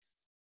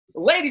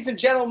Ladies and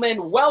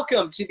gentlemen,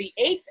 welcome to the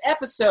 8th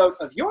episode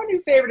of your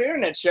new favorite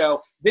internet show,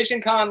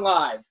 Visioncon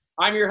Live.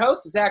 I'm your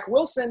host, Zach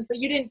Wilson, but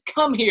you didn't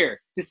come here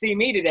to see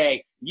me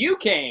today. You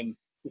came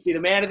to see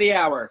the man of the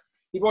hour.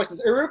 He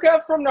voices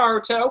Iruka from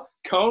Naruto,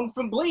 Kon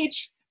from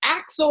Bleach,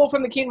 Axel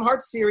from the Kingdom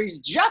Hearts series,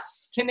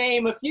 just to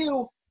name a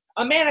few.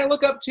 A man I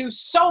look up to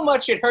so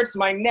much it hurts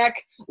my neck.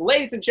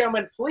 Ladies and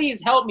gentlemen,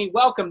 please help me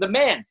welcome the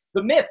man,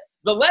 the myth,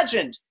 the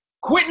legend,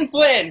 Quinton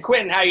Flynn.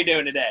 Quinton, how you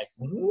doing today?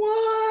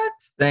 What?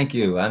 Thank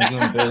you. I'm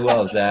doing very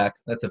well, Zach.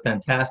 That's a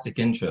fantastic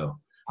intro.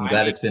 I'm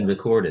glad it's been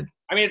recorded.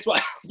 It's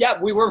yeah,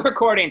 we were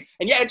recording,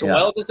 and it's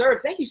well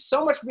deserved. Thank you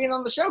so much for being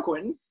on the show,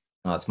 Quinton.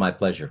 Oh, it's my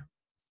pleasure.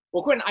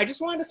 Well, Quinton, I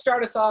just wanted to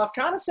start us off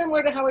kind of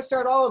similar to how I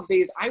start all of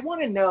these. I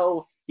want to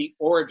know the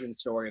origin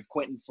story of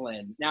Quinton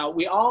Flynn. Now,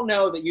 we all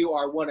know that you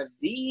are one of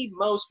the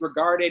most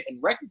regarded and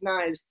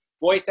recognized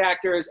voice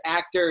actors,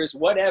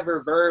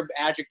 whatever verb,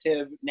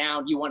 adjective,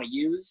 noun you want to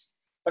use.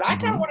 But I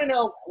kind of want to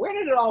know, where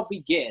did it all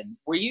begin?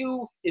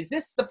 Is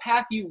this the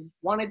path you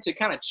wanted to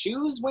kind of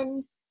choose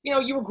when,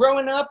 you were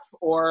growing up?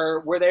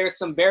 Or were there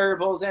some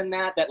variables in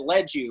that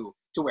led you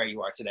to where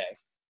you are today?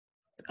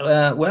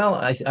 Well,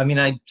 I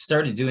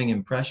started doing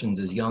impressions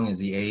as young as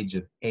the age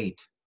of 8.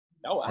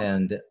 Oh, wow.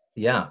 And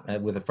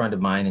with a friend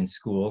of mine in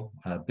school,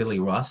 Billy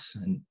Russ.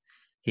 And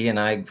he and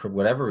I, for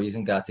whatever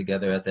reason, got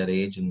together at that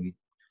age, and we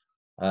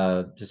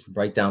just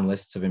write down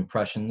lists of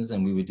impressions,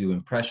 and we would do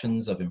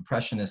impressions of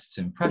impressionists'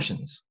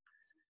 impressions.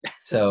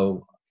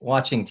 So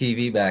watching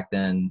TV back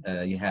then,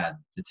 you had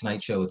The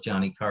Tonight Show with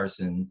Johnny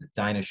Carson, The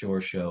Dinah Shore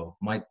Show,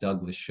 Mike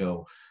Douglas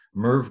Show,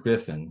 Merv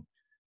Griffin,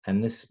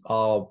 and this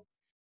all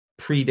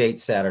predates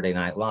Saturday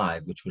Night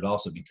Live, which would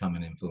also become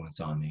an influence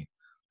on me.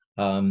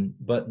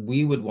 But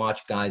we would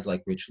watch guys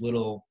like Rich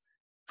Little,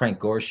 Frank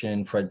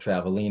Gorshin, Fred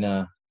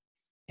Travalena,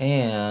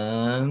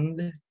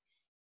 and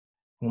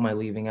who am I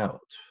leaving out?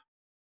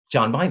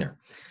 John Biner.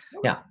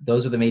 Yeah,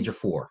 those are the major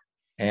 4.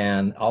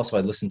 And also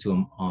I listened to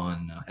him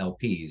on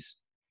LPs.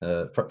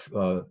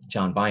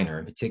 John Biner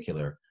in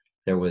particular.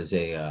 There was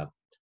a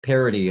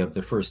parody of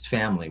The First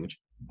Family, which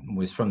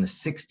was from the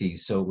 60s,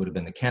 so it would have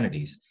been the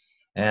Kennedys.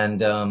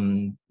 And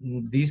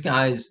these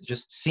guys,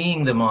 just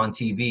seeing them on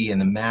TV and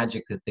the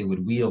magic that they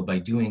would wield by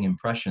doing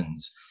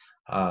impressions,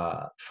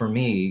 for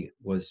me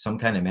was some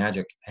kind of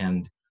magic.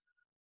 And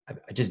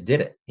I just did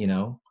it,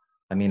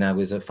 I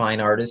was a fine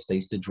artist. I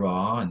used to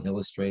draw and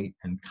illustrate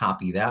and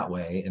copy that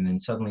way. And then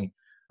suddenly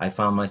I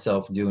found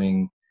myself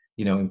doing,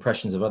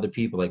 impressions of other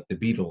people like the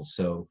Beatles.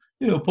 So,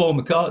 Paul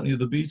McCartney of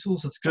the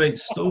Beatles, that's great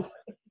stuff.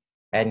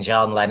 And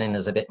John Lennon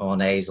is a bit more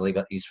nasally,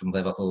 but he's from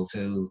Liverpool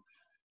too.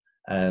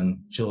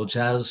 George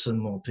Harrison,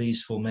 more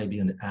peaceful, maybe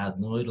an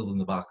adenoidal in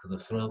the back of the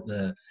throat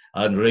there.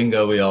 And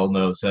Ringo, we all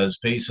know, says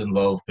peace and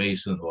love,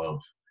 peace and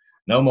love.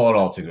 No more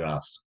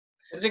autographs.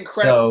 It's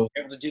incredible to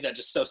be able to do that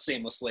just so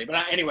seamlessly.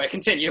 But anyway,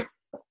 continue.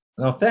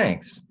 Oh,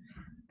 thanks.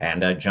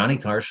 And Johnny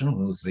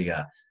Carson was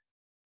the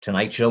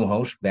Tonight Show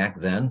host back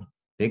then.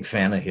 Big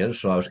fan of his.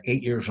 So I was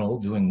 8 years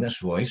old doing this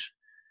voice.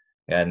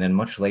 And then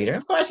much later,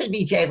 of course, it'd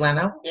be Jay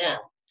Leno. Yeah,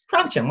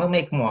 crunch him. We'll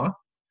make more.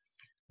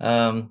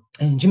 And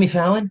Jimmy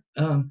Fallon.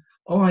 Oh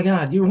my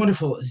God, you're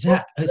wonderful,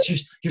 Zach. It's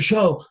just your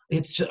show.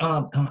 It's it's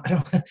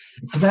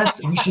the best.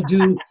 We should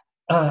do.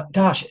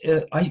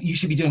 You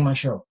should be doing my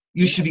show.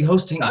 You should be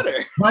hosting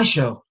my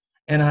show.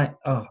 And I'm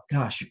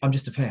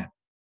just a fan.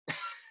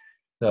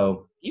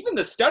 So even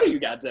the stutter you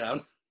got down.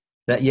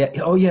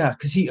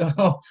 Because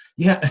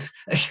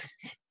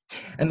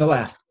and the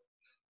laugh.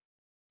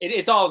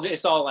 It's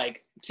all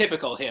like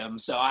typical him.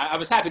 So I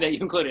was happy that you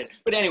included it.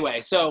 But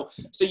anyway, so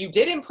you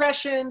did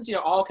impressions,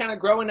 all kind of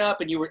growing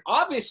up, and you were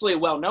obviously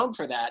well known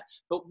for that.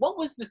 But what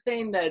was the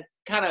thing that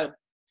kind of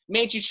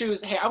made you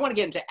choose, hey, I want to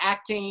get into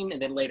acting,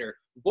 and then later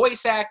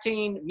voice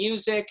acting,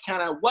 music,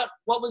 kind of what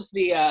was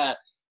the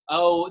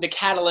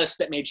catalyst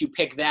that made you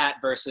pick that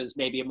versus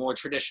maybe a more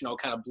traditional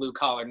kind of blue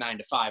collar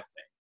 9-to-5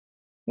 thing?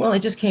 Well, it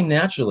just came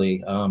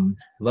naturally.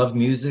 Loved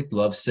music,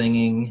 loved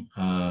singing,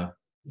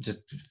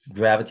 just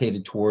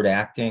gravitated toward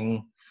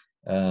acting.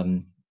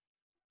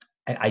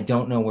 I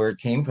don't know where it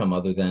came from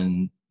other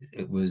than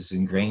it was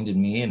ingrained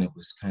in me, and it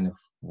was kind of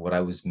what I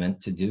was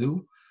meant to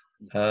do.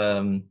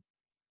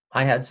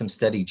 I had some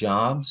steady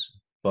jobs,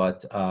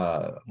 but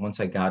once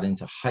I got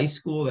into high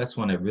school, that's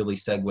when I really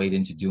segued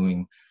into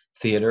doing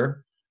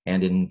theater.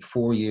 And in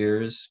 4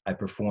 years, I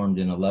performed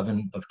in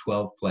 11 of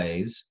 12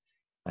 plays.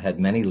 I had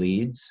many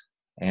leads.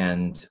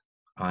 And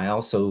I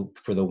also,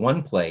 for the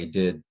one play,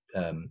 did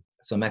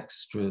some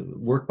extra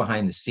work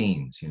behind the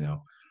scenes,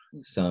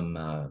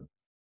 some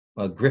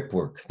grip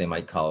work, they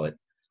might call it,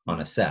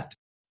 on a set,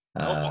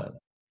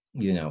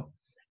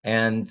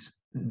 And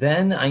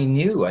then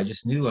I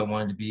just knew I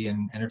wanted to be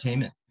in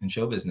entertainment and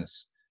show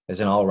business as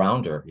an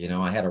all-rounder.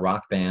 I had a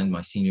rock band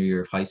my senior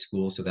year of high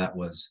school, so that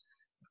was,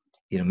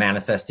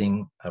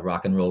 manifesting a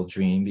rock and roll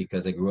dream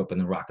because I grew up in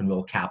the rock and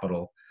roll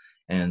capital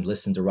and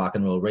listened to rock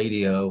and roll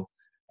radio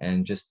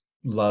and just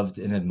loved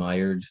and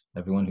admired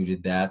everyone who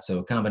did that. So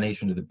a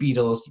combination of the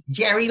Beatles,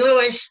 Jerry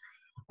Lewis,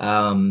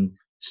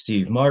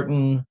 Steve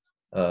Martin,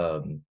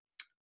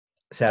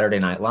 Saturday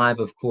Night Live,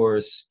 of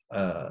course.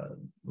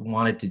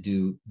 Wanted to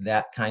do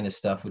that kind of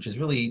stuff, which is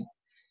really,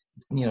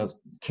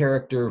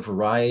 character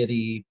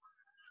variety,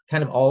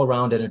 kind of all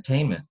around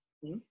entertainment.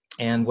 Mhm.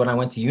 And when I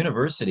went to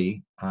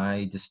university,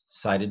 I just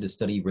decided to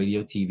study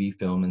radio, TV,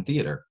 film, and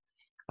theater.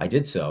 I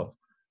did so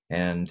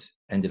and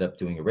ended up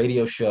doing a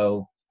radio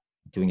show,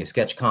 doing a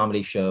sketch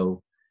comedy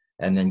show,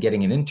 and then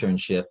getting an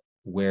internship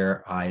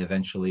where I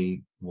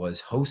eventually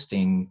was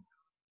hosting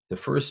the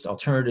first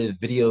alternative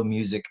video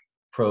music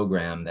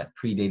program that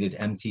predated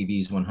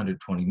MTV's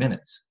 120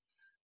 Minutes.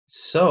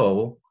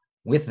 So,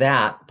 with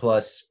that,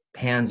 plus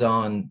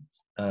hands-on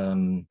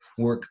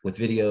work with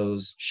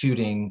videos,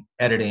 shooting,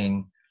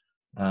 editing,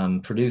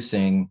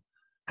 producing,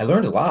 I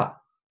learned a lot.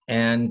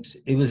 And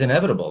it was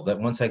inevitable that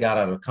once I got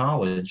out of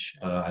college,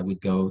 I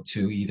would go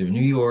to either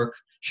New York,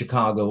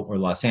 Chicago, or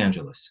Los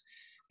Angeles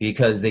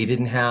because they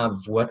didn't have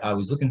what I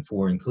was looking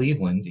for in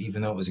Cleveland,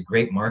 even though it was a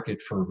great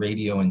market for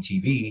radio and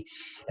TV.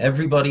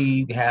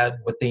 Everybody had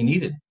what they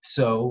needed.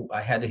 So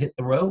I had to hit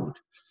the road.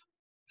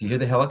 Do you hear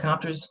the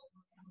helicopters?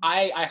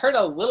 I heard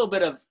a little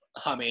bit of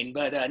humming,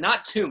 but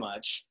not too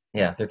much.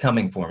 Yeah, they're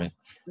coming for me.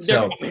 They're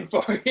So coming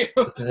for you.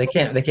 they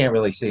can't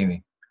really see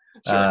me.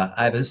 Sure.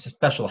 I have a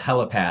special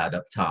helipad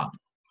up top.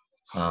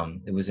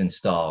 It was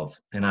installed,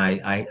 and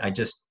I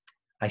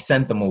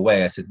sent them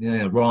away. I said,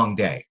 wrong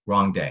day,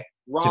 wrong day.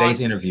 Wrong. Today's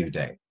interview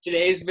day.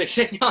 Today's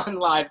Visioncon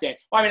live day.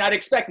 Well, I mean, I'd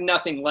expect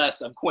nothing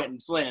less of Quinton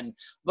Flynn.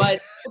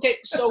 But okay,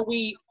 so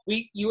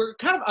you were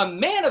kind of a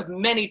man of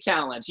many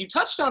talents. You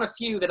touched on a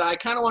few that I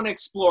kind of want to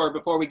explore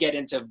before we get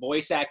into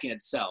voice acting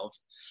itself.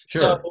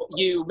 Sure. So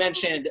you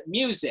mentioned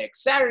music,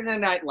 Saturday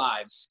Night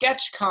Live,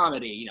 sketch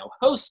comedy,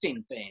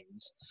 hosting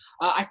things.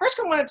 I first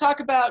want to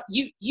talk about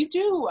you. You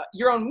do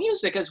your own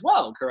music as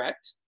well,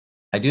 correct?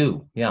 I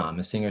do. Yeah, I'm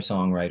a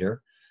singer-songwriter.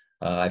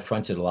 I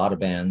fronted a lot of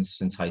bands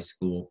since high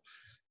school,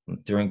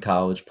 during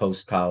college,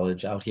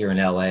 post-college, out here in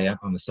LA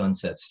on the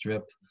Sunset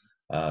Strip.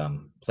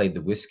 Played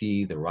the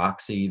Whiskey, the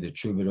Roxy, the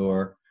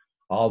Troubadour,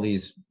 all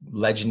these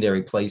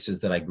legendary places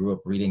that I grew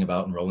up reading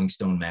about in Rolling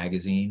Stone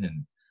magazine.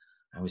 And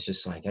I was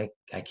just like,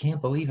 I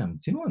can't believe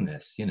I'm doing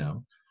this,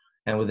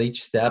 And with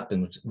each step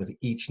and with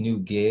each new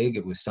gig,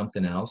 it was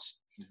something else.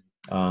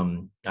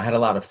 I had a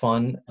lot of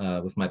fun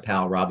with my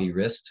pal Robbie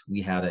Rist.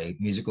 We had a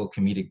musical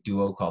comedic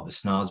duo called the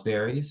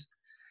Snosberries.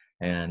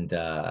 And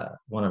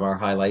one of our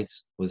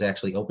highlights was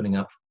actually opening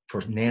up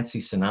for Nancy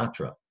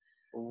Sinatra,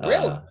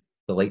 Really?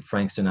 the late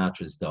Frank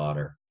Sinatra's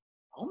daughter,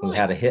 Oh who my.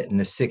 had a hit in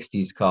the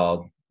 60s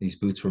called These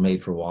Boots Were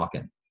Made for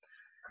Walking.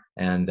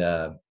 And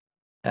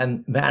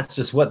that's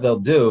just what they'll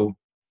do.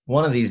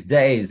 One of these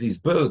days, these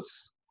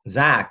boots,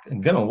 Zach, are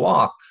going to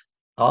walk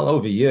all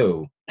over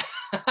you.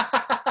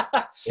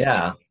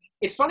 Yeah.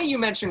 It's funny you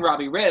mentioned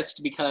Robbie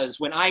Rist because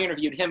when I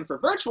interviewed him for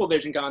Virtual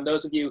VisionCon,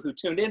 those of you who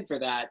tuned in for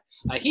that,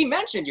 he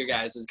mentioned your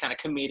guys' kind of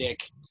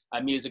comedic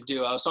music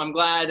duo. So I'm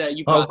glad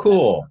you brought Oh,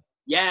 cool.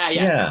 that.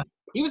 Yeah.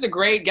 He was a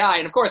great guy,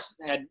 and of course,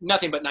 had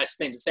nothing but nice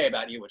things to say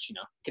about you, which,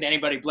 can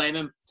anybody blame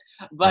him?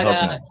 But I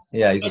hope not.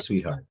 Yeah, he's a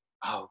sweetheart.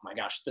 Oh my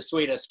gosh, the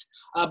sweetest.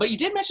 But you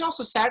did mention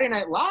also Saturday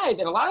Night Live,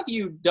 and a lot of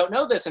you don't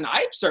know this, and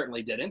I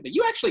certainly didn't, but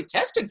you actually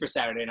tested for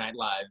Saturday Night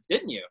Live,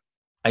 didn't you?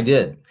 I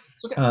did.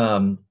 Okay.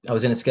 I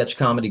was in a sketch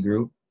comedy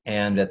group,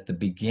 and at the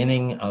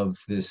beginning of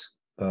this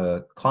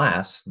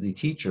class, the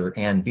teacher,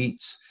 Ann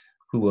Beats,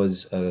 who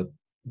was an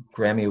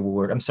Emmy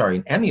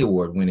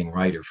Award winning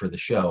writer for the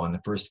show on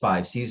the first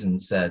 5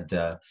 seasons, said,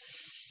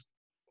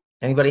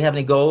 anybody have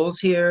any goals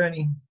here?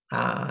 Any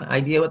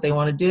idea what they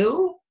want to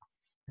do?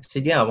 I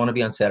said, yeah, I want to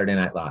be on Saturday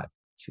Night Live.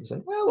 She was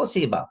like, well, we'll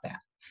see about that.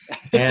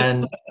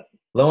 And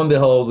lo and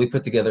behold, we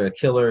put together a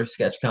killer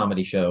sketch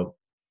comedy show,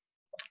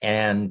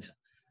 and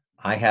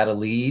I had a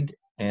lead,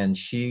 and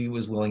she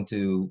was willing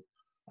to,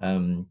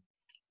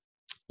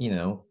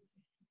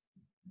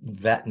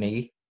 vet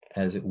me,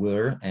 as it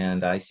were.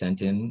 And I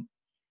sent in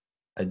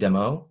a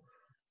demo,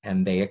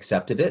 and they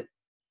accepted it.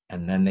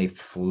 And then they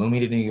flew me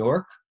to New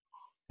York,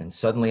 and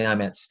suddenly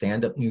I'm at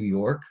Stand Up New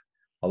York,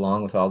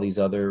 along with all these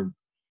other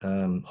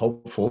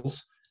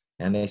hopefuls.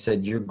 And they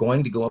said, you're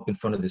going to go up in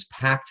front of this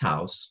packed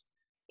house.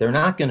 They're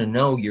not going to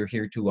know you're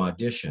here to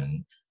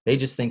audition. They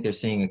just think they're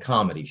seeing a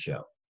comedy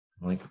show.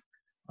 I'm like,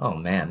 oh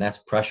man, that's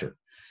pressure.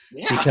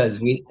 Yeah. Because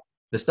the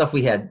stuff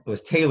we had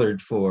was tailored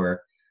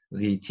for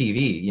the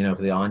TV,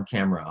 for the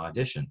on-camera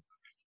audition.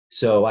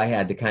 So I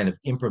had to kind of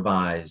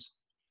improvise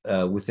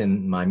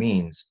within my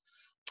means.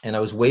 And I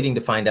was waiting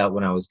to find out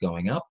when I was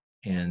going up.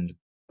 And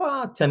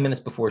 10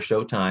 minutes before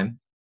showtime,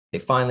 they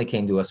finally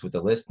came to us with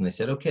the list, and they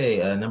said, okay,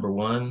 number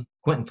 1,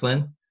 Quinton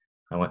Flynn.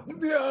 I went,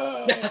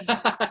 yeah.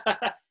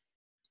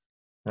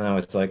 And I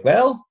was like,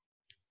 well,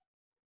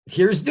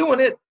 here's doing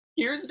it.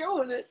 Here's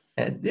doing it.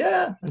 And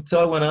and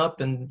so I went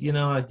up, and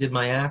I did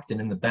my act, and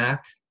in the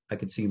back I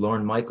could see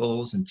Lorne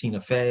Michaels and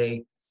Tina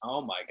Fey.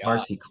 Oh my God.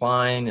 Marcy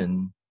Klein,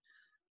 and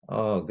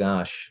oh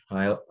gosh,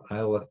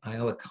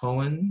 Isla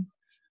Cohen,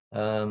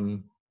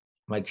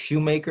 Mike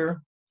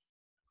Shoemaker.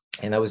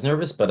 And I was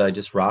nervous, but I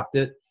just rocked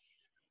it.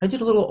 I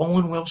did a little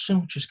Owen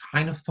Wilson, which is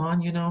kind of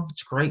fun,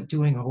 It's great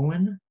doing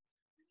Owen.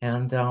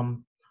 And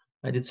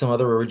I did some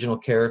other original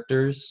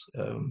characters.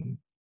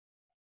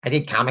 I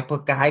did comic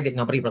book guy that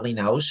nobody really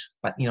knows,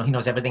 but he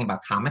knows everything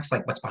about comics.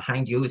 Like what's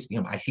behind you is,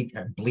 I see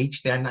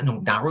Bleach there.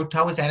 No,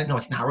 Naruto is at it. No,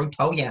 it's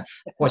Naruto. Yeah,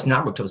 of course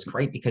Naruto is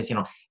great because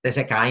there's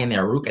that guy in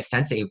there, Iruka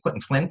Sensei, who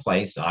Quinton Flynn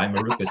plays. I'm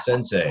Iruka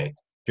Sensei. If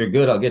you're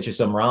good, I'll get you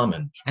some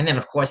ramen. And then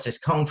of course there's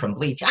Cone from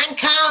Bleach. I'm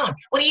Cone.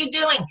 What are you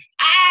doing?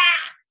 Ah!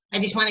 I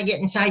just want to get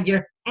inside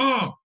your.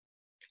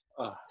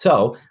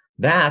 So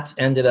that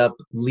ended up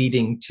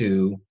leading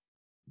to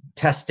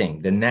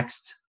testing the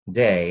next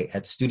day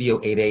at Studio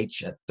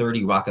 8H at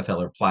 30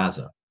 Rockefeller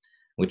Plaza,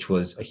 which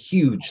was a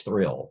huge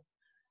thrill.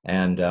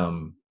 And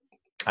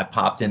I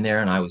popped in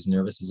there and I was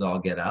nervous as all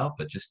get out,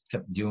 but just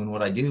kept doing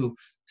what I do,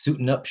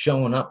 suiting up,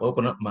 showing up,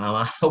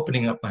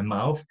 opening up my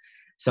mouth.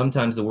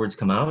 Sometimes the words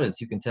come out, as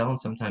you can tell, and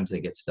sometimes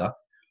they get stuck.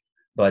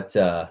 But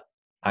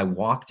I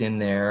walked in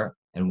there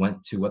and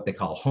went to what they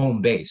call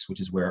home base,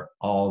 which is where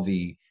all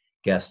the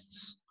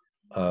guest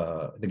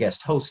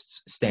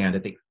hosts stand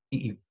at the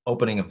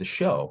opening of the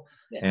show.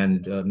 Yeah.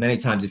 And many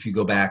times, if you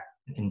go back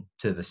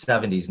into the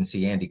 70s and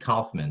see Andy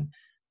Kaufman,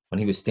 when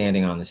he was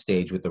standing on the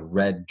stage with a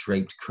red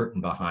draped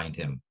curtain behind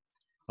him,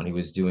 when he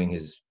was doing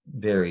his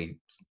very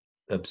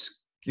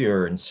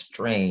obscure and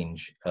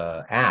strange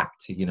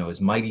act,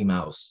 as Mighty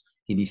Mouse,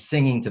 he'd be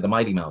singing to the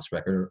Mighty Mouse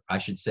record, or I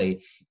should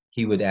say,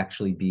 he would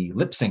actually be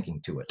lip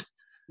syncing to it.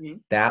 Mm-hmm.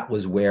 That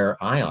was where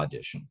I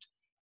auditioned.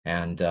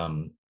 And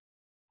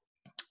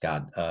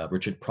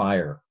Richard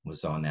Pryor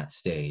was on that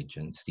stage,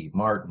 and Steve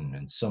Martin,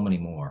 and so many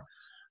more.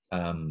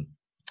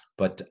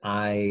 But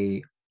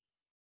I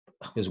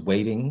was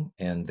waiting,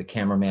 and the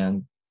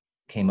cameraman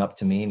came up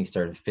to me and he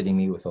started fitting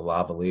me with a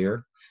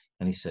lavalier,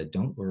 and he said,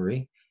 "Don't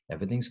worry,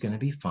 everything's going to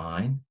be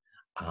fine.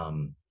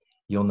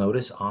 You'll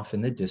notice off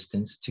in the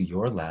distance to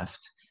your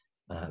left,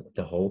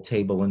 the whole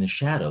table in the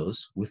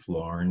shadows with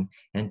Lauren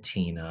and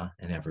Tina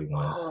and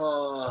everyone.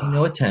 Pay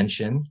no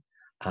attention.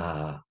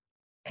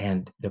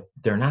 And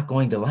they're not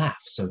going to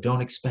laugh, so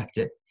don't expect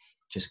it.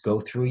 Just go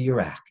through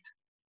your act.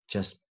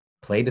 Just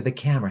play to the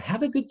camera.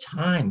 Have a good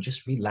time.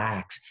 Just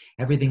relax.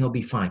 Everything will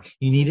be fine.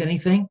 You need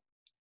anything?"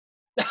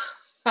 It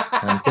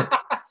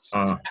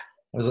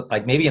was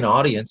like maybe an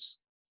audience,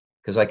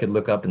 because I could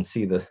look up and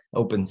see the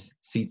open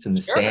seats in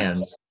the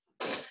stands.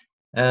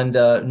 And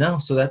no,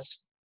 so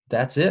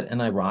that's it.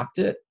 And I rocked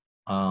it.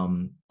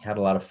 Had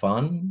a lot of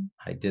fun.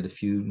 I did a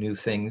few new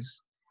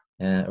things.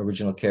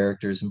 Original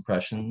characters,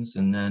 impressions,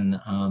 and then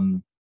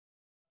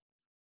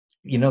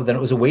then it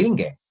was a waiting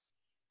game.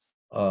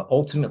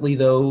 Ultimately,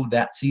 though,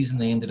 that season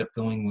they ended up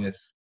going with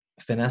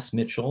Finesse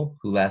Mitchell,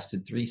 who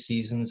lasted 3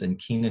 seasons, and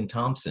Kenan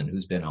Thompson,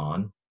 who's been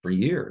on for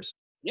years.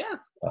 Yeah.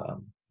 But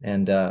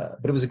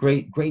it was a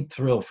great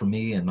thrill for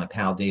me and my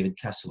pal David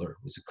Kessler,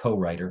 who was a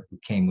co-writer who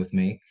came with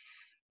me,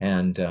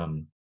 and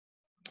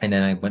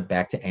then I went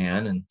back to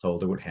Anne and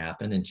told her what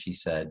happened, and she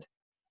said,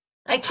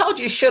 "I told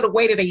you should have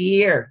waited a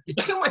year.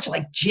 You're too much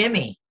like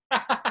Jimmy."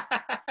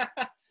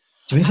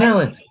 Jimmy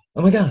Fallon.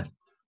 Oh my God.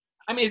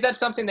 I mean, is that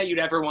something that you'd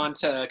ever want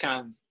to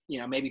kind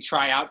of, maybe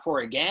try out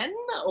for again?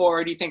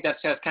 Or do you think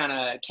that's just kind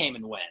of came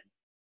and went?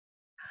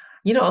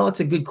 It's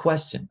a good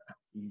question.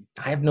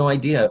 I have no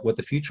idea what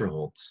the future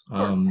holds.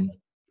 Sure.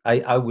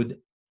 I would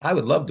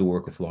love to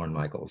work with Lorne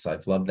Michaels.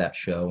 I've loved that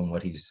show and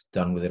what he's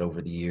done with it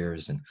over the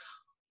years, and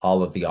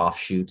all of the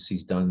offshoots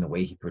he's done, the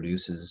way he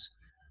produces.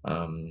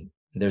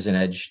 There's an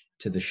edge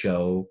to the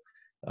show.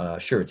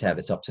 Sure, it's had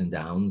its ups and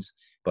downs,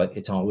 but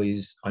it's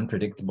always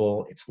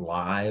unpredictable. It's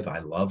live. I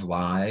love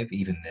live.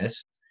 Even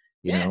this,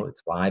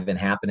 it's live and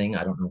happening.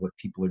 I don't know what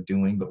people are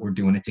doing, but we're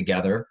doing it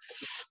together.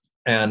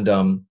 And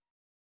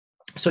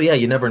so, yeah,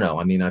 you never know.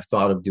 I mean, I've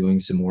thought of doing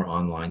some more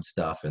online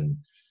stuff. And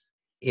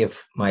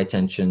if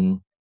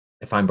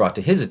I'm brought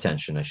to his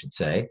attention, I should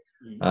say,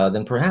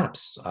 then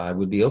perhaps I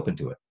would be open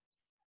to it.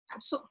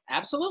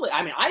 Absolutely.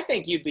 I mean, I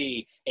think you'd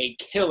be a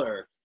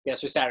killer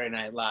guest for Saturday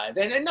Night Live.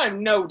 And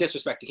no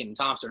disrespect to Kenan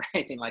Thompson or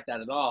anything like that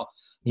at all.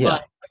 Yeah.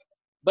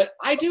 But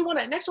I do want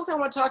to, next one I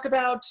want to talk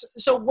about,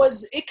 so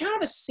was it kind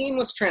of a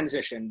seamless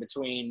transition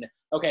between,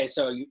 okay,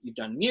 so you've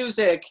done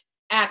music,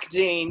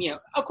 acting,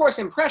 of course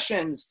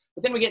impressions,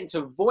 but then we get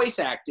into voice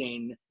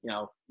acting,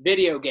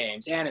 video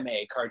games, anime,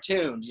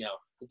 cartoons,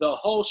 the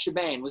whole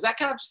shebang. Was that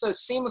kind of just a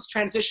seamless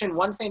transition,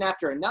 one thing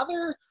after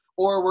another,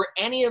 or were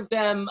any of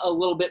them a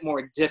little bit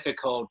more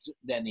difficult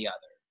than the other?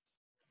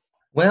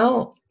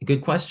 Well,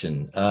 good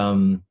question.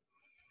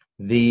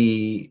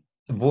 The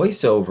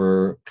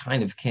voiceover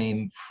kind of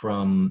came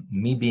from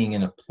me being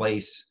in a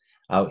place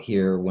out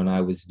here when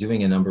I was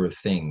doing a number of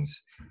things.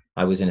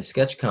 I was in a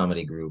sketch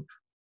comedy group.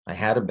 I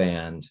had a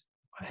band.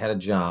 I had a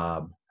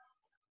job.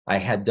 I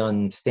had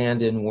done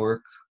stand-in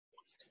work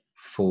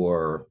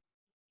for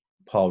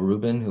Paul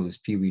Rubin, who was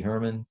Pee Wee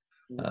Herman,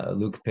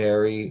 Luke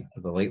Perry,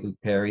 the late Luke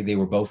Perry. They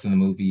were both in the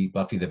movie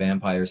Buffy the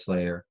Vampire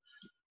Slayer.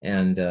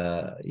 And,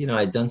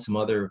 I'd done some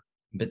other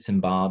bits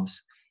and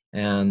bobs.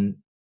 And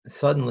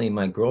suddenly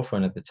my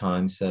girlfriend at the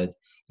time said,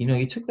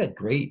 you took that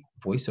great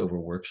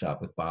voiceover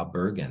workshop with Bob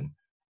Bergen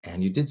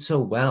and you did so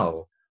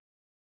well.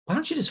 Why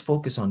don't you just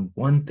focus on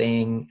one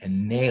thing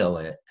and nail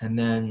it? And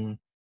then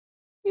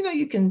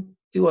you can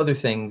do other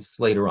things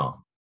later on.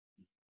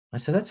 I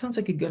said, that sounds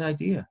like a good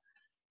idea.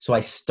 So I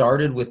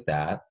started with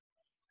that,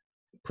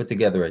 put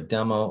together a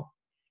demo,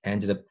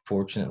 ended up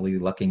fortunately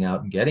lucking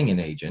out and getting an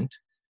agent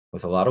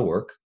with a lot of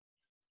work,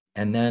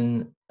 and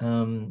then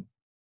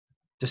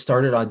just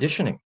started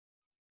auditioning.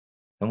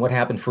 And what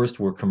happened first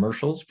were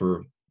commercials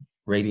for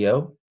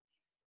radio,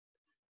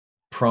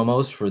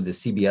 promos for the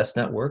CBS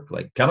network,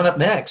 like coming up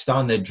next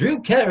on the Drew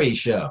Carey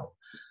Show.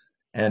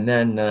 And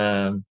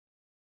then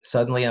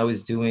suddenly I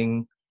was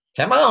doing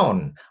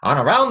Timon on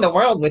Around the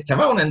World with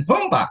Timon and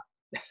Pumbaa,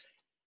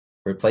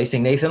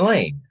 replacing Nathan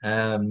Lane.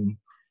 And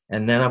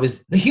then I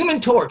was the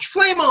Human Torch,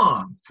 Flame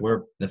On,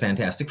 for the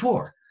Fantastic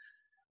Four.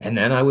 And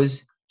then I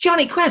was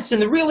Johnny Quest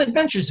and the Real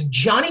Adventures of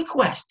Johnny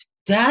Quest.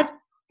 Dad,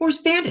 where's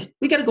Bandit?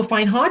 We got to go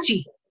find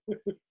Haji.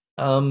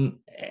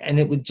 And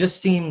it would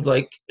just seem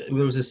like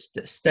there was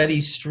a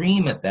steady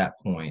stream at that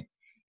point.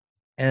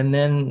 And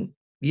then,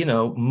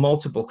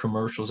 multiple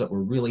commercials that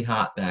were really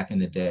hot back in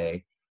the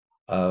day,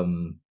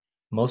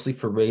 mostly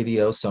for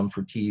radio, some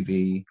for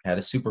TV. Had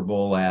a Super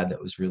Bowl ad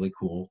that was really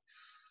cool,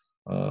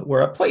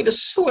 where I played a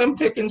Slim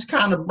Pickens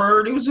kind of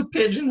bird. He was a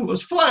pigeon who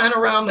was flying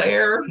around the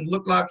air and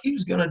looked like he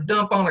was going to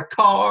dump on a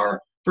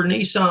car for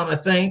Nissan, I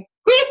think.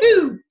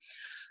 Woohoo!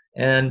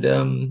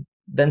 And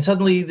then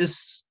suddenly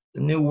this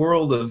new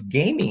world of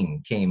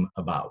gaming came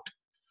about.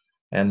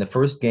 And the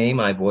first game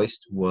I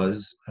voiced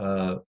was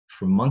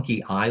from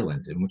Monkey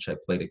Island, in which I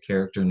played a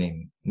character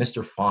named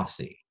Mr.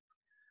 Fossey.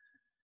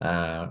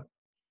 And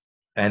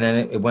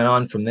then it went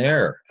on from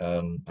there.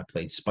 I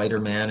played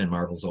Spider-Man in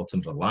Marvel's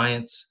Ultimate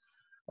Alliance,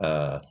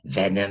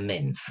 Venom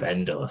in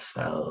Friend or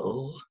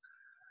Foe.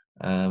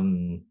 I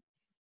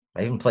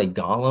even played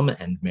Gollum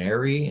and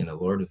Merry in a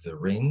Lord of the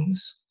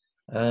Rings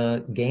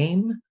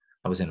game.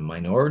 I was in a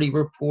Minority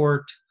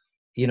Report.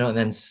 And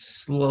then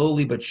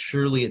slowly but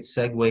surely it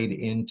segued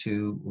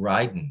into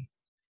Raiden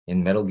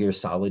in Metal Gear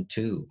Solid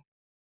 2.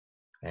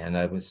 And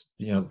I was,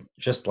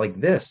 just like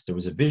this. There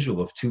was a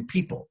visual of two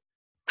people.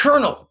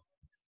 Colonel,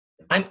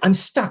 I'm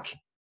stuck.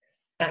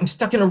 I'm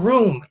stuck in a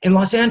room in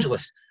Los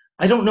Angeles.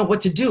 I don't know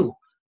what to do.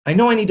 I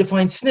know I need to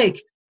find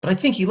Snake, but I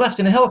think he left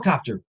in a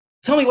helicopter.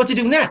 Tell me what to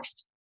do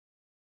next.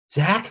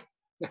 Zach,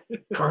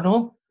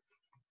 Colonel,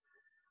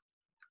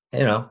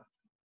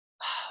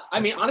 I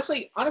mean,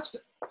 honestly,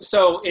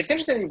 so it's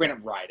interesting that you bring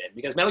up Raiden,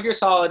 because Metal Gear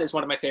Solid is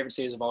one of my favorite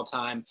series of all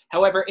time.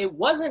 However, it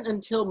wasn't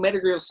until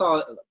Metal Gear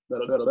Solid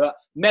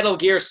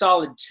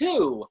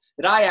 2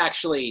 that I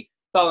actually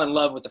fell in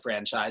love with the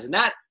franchise. And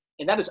that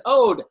is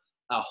owed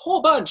a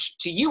whole bunch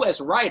to you as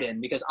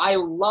Raiden, because I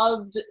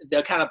loved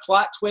the kind of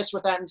plot twist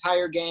with that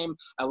entire game.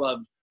 I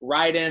loved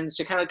Raiden's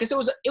to kind of, because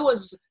it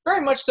was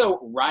very much so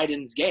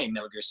Raiden's game,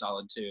 Metal Gear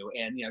Solid 2,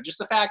 and just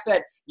the fact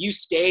that you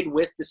stayed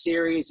with the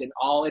series in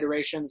all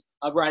iterations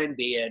of Raiden,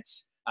 be it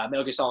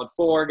Metal Gear Solid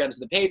 4, Guns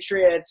of the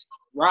Patriots,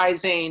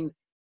 Rising,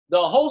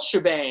 the whole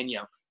shebang.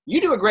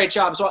 You do a great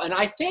job as well, and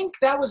I think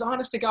that was,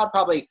 honest to God,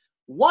 probably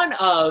one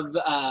of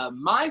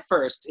my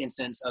first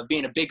instance of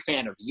being a big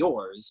fan of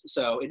yours.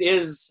 So it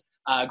is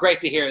great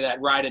to hear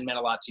that Raiden meant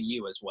a lot to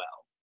you as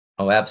well.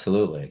 Oh,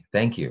 absolutely.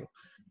 Thank you.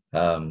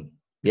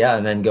 Yeah,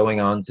 and then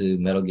going on to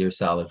Metal Gear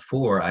Solid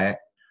 4, I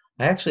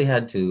actually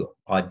had to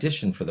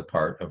audition for the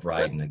part of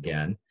Raiden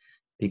again,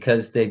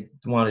 because they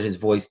wanted his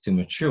voice to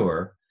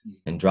mature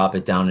and drop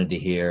it down into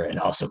here and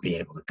also be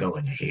able to go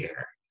into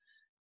here.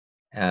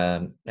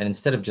 And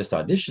instead of just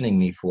auditioning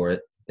me for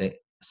it,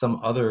 some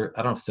other,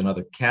 I don't know if it's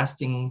another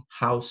casting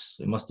house,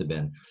 it must have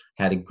been,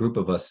 had a group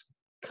of us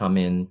come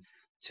in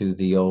to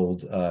the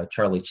old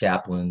Charlie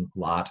Chaplin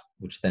lot,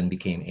 which then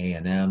became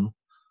A&M,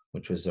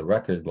 which was a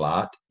record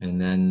lot. And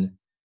then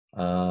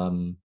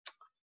the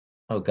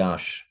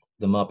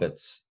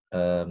Muppets.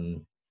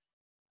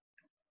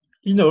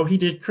 He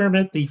did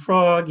Kermit the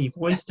Frog. He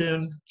voiced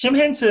him. Jim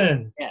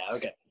Henson. Yeah,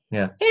 okay.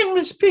 Yeah. And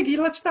Miss Piggy,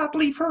 let's not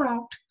leave her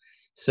out.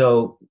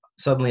 So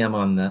suddenly I'm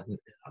on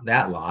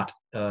that lot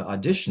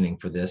auditioning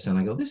for this, and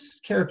I go, this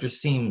character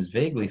seems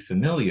vaguely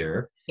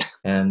familiar,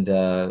 and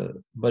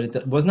but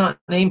it was not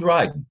named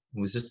Raiden.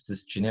 It was just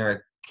this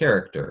generic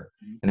character,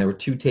 and there were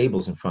two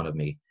tables in front of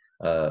me.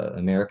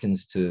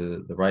 Americans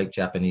to the right,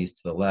 Japanese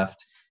to the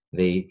left.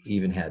 They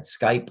even had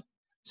Skype,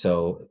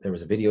 so there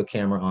was a video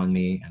camera on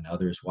me and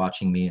others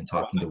watching me and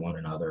talking to one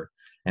another.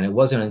 And it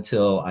wasn't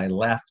until I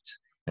left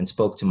and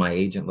spoke to my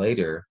agent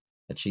later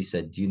that she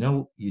said, do you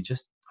know you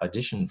just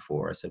auditioned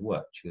for? I said,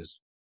 what? She goes,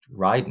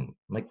 Raiden. I'm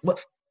like,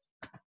 what?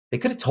 They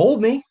could have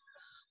told me.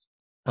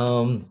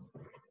 And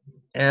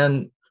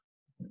then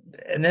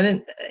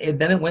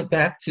it went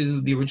back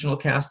to the original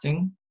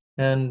casting,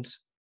 and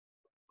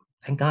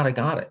thank God I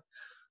got it.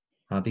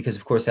 Because,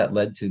 of course, that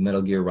led to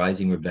Metal Gear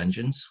Rising: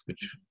 Revengeance,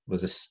 which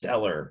was a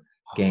stellar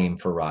game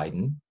for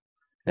Raiden.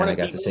 And I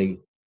got to say,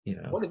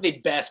 one of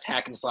the best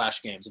hack and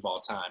slash games of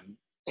all time.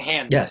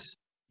 Hands down. Yes.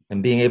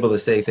 And being able to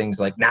say things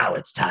like, now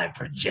it's time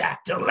for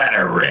Jack to let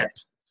her rip.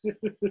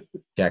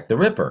 Jack the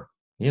Ripper,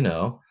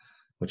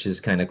 which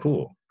is kind of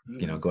cool.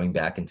 Going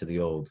back into the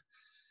old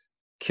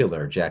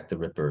killer Jack the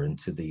Ripper,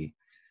 into the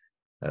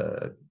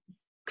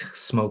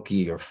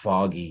smoky or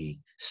foggy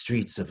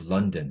streets of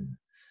London.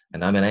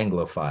 And I'm an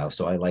Anglophile,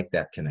 so I like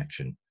that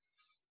connection.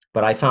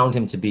 But I found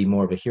him to be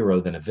more of a hero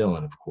than a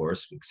villain, of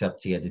course,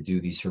 except he had to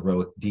do these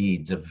heroic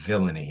deeds of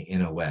villainy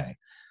in a way.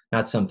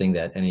 Not something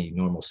that any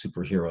normal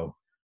superhero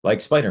like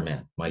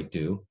Spider-Man might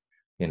do,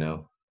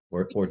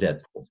 or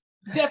Deadpool.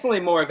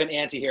 Definitely more of an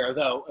anti-hero,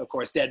 though, of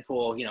course,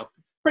 Deadpool,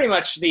 pretty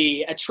much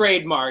a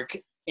trademark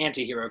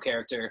anti-hero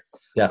character.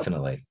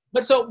 Definitely.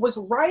 But so was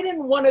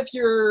Raiden one of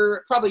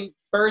your probably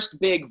first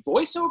big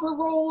voiceover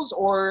roles,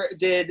 or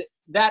did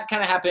that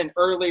kind of happen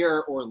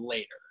earlier or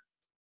later?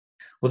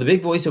 Well, the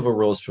big voiceover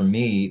roles for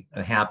me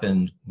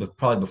happened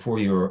probably before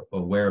you were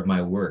aware of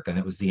my work, and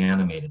it was the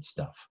animated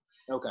stuff.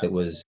 Okay. It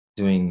was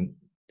doing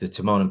the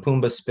Timon and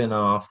Pumbaa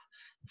spinoff,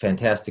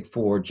 Fantastic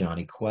Four,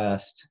 Johnny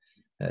Quest,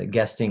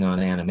 guesting on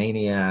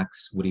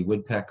Animaniacs, Woody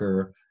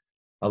Woodpecker.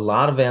 A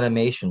lot of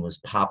animation was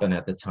popping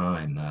at the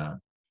time.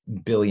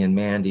 Billy and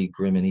Mandy,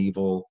 Grim and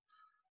Evil.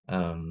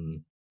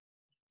 And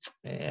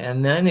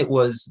then it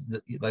was,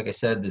 like I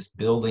said, this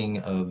building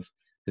of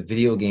the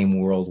video game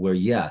world where,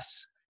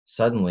 yes,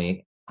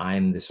 suddenly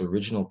I'm this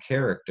original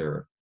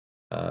character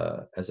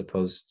as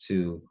opposed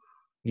to,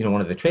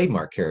 one of the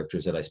trademark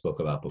characters that I spoke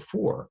about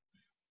before.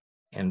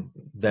 And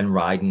then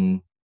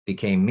Raiden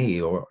became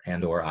me, or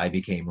I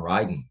became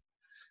Raiden.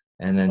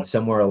 And then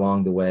somewhere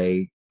along the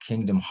way,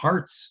 Kingdom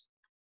Hearts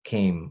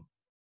came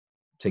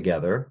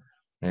together,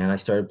 and I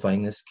started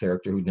playing this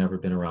character who'd never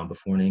been around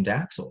before named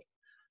Axel.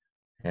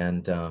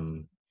 And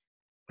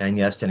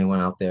yes, to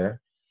anyone out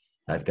there,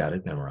 I've got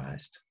it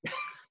memorized.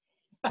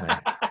 I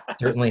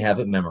certainly have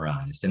it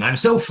memorized. And I'm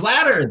so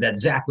flattered that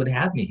Zach would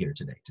have me here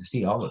today to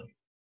see all of you.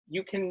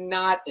 You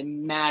cannot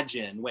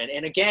imagine when,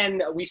 and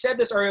again, we said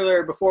this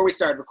earlier before we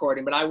started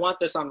recording, but I want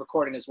this on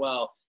recording as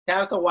well.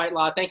 Tabitha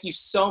Whitelaw, thank you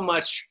so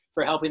much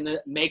for helping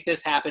make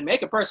this happen,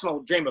 make a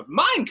personal dream of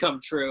mine come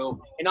true,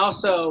 and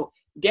also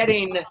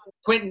getting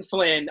Quinton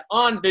Flynn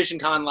on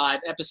Visioncon Live,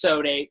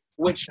 Episode 8,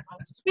 which,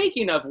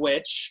 speaking of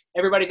which,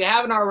 everybody, if you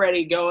haven't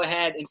already, go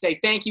ahead and say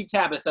thank you,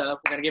 Tabitha.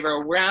 We're going to give her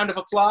a round of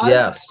applause.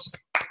 Yes,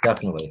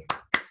 definitely.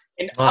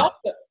 And also,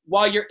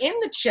 while you're in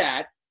the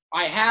chat,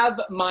 I have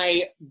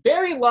my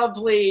very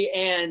lovely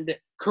and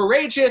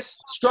courageous,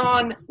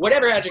 strong,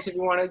 whatever adjective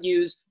you want to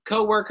use,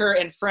 coworker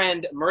and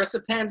friend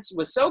Marissa Pence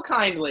was so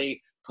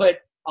kindly put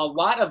a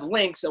lot of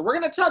links that we're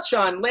going to touch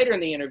on later in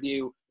the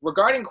interview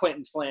regarding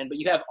Quinton Flynn, but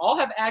you all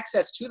have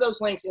access to those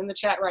links in the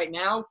chat right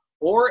now,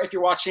 or if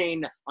you're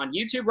watching on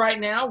YouTube right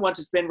now, once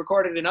it's been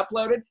recorded and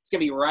uploaded, it's going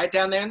to be right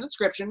down there in the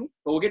description,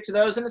 but we'll get to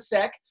those in a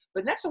sec.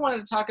 But next I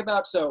wanted to talk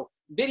about, so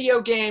video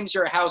games,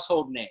 you're a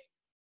household name.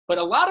 But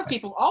a lot of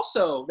people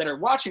also that are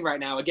watching right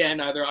now, again,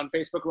 either on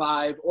Facebook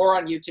Live or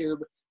on YouTube,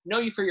 know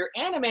you for your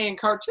anime and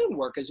cartoon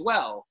work as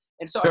well.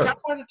 And so Sure. I kind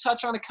of wanted to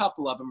touch on a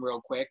couple of them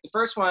real quick. The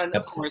first one,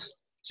 of course,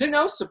 to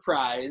no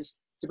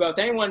surprise to both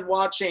anyone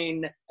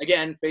watching,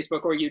 again,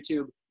 Facebook or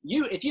YouTube,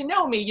 if you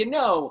know me, you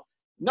know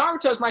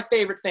Naruto's my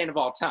favorite thing of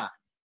all time.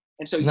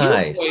 And so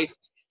Nice. You voiced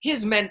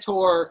his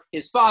mentor,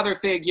 his father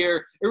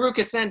figure,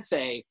 Iruka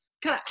Sensei.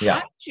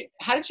 How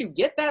did you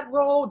get that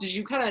role? Did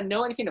you kind of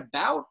know anything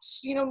about,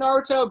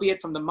 Naruto, be it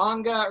from the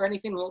manga or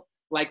anything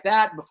like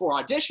that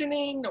before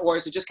auditioning? Or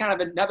is it just kind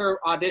of another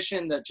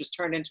audition that just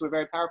turned into a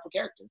very powerful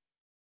character?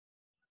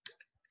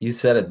 You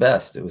said it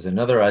best. It was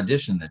another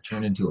audition that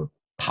turned into a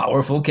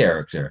powerful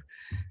character.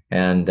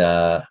 And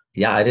I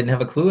didn't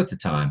have a clue at the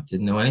time.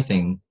 Didn't know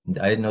anything.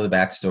 I didn't know the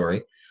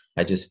backstory.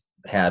 I just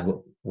had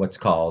what's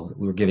called,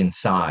 we were given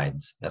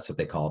sides. That's what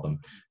they call them.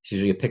 It's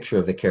usually a picture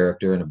of the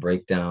character and a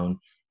breakdown,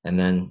 and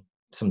then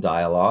some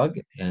dialogue.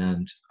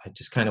 And I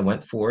just kind of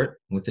went for it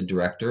with the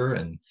director.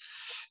 And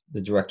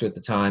the director at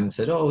the time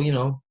said,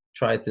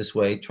 try it this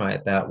way, try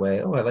it that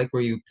way. Oh, I like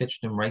where you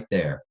pitched him right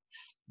there.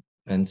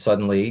 And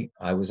suddenly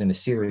I was in a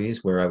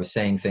series where I was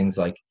saying things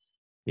like,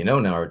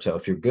 Naruto,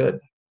 if you're good,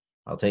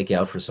 I'll take you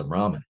out for some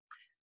ramen.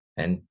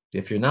 And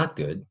if you're not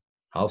good,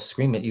 I'll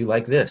scream at you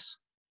like this,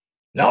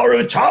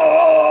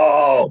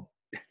 Naruto!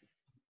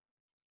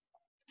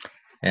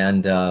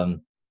 And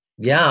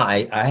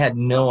I had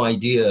no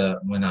idea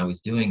when I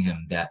was doing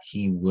him that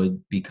he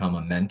would become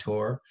a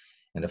mentor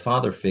and a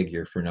father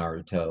figure for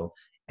Naruto.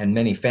 And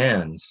many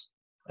fans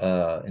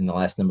in the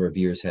last number of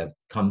years have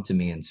come to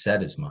me and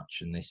said as much.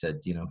 And they said,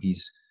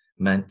 he's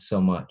meant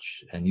so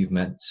much and you've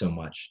meant so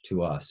much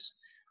to us.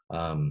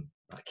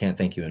 I can't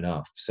thank you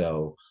enough.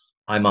 So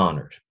I'm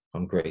honored.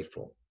 I'm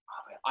grateful.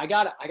 I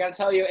gotta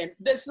tell you, and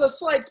this is a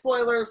slight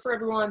spoiler for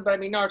everyone, but I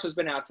mean, Naruto's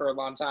been out for a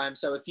long time,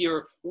 so if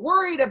you're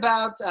worried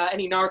about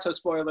any Naruto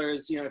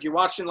spoilers, if you're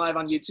watching live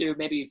on YouTube,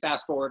 maybe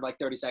fast forward like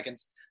 30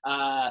 seconds.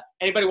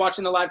 Anybody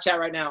watching the live chat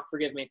right now,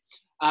 forgive me.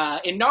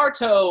 In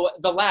Naruto,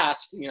 the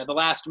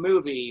last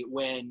movie,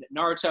 when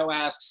Naruto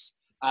asks,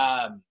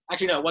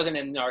 actually no, it wasn't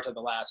in Naruto the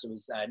Last, it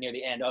was near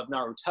the end of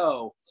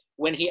Naruto,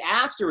 when he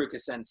asked Iruka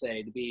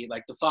Sensei to be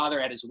like the father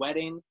at his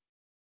wedding,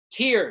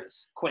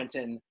 tears,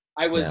 Quinton.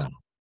 I was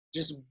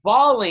just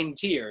bawling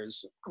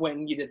tears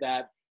when you did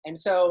that. And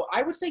so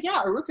I would say,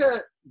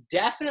 Iruka,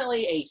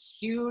 definitely a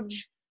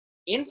huge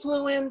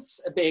influence,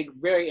 a big,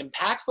 very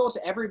impactful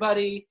to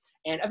everybody,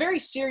 and a very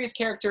serious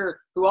character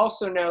who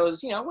also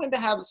knows, when to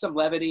have some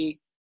levity.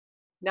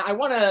 Now, I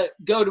want to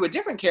go to a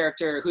different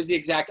character who's the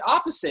exact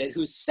opposite,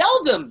 who's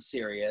seldom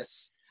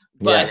serious,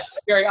 but Yes.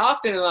 very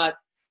often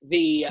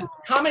the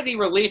comedy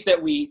relief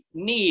that we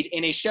need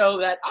in a show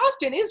that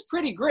often is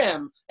pretty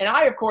grim. And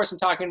I, of course, am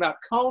talking about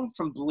Cone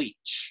from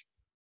Bleach.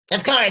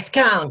 Of course,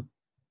 Cone.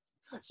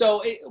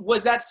 So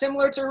was that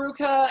similar to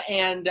Iruka?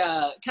 And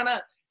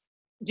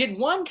did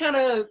one kind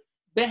of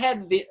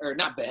behead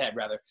not behead,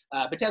 rather,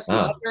 betest the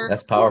other?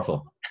 That's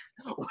powerful.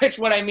 Which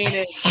what I mean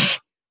is,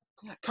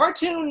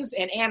 cartoons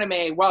and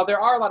anime, while there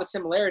are a lot of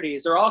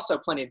similarities, there are also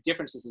plenty of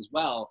differences as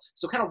well.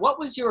 So kind of what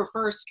was your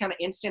first kind of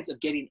instance of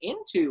getting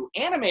into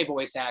anime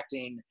voice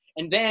acting?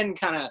 And then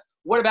kind of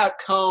what about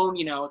Cone?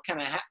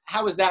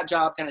 How was that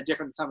job kind of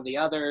different than some of the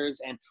others?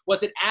 And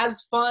was it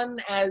as fun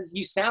as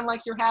you sound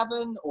like you're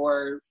having,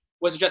 or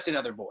was it just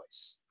another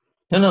voice?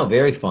 No,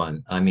 very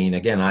fun. I mean,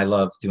 again, I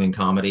love doing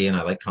comedy and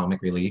I like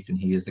comic relief, and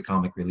he is the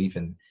comic relief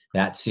in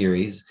that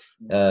series.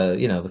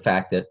 The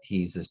fact that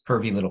he's this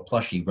pervy little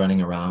plushie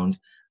running around,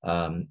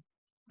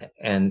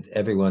 and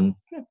everyone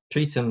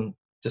treats him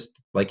just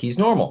like he's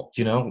normal.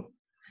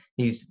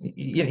 He's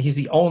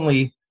the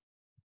only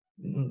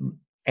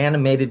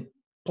animated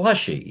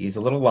plushie. He's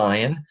a little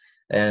lion,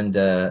 and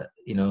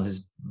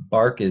his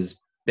bark is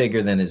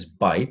bigger than his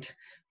bite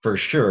for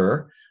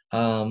sure.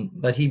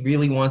 But he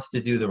really wants to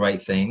do the right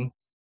thing.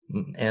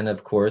 And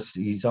of course,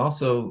 he's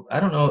also, I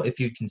don't know if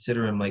you'd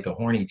consider him like a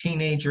horny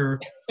teenager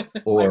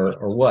or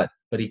what,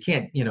 but he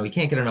can't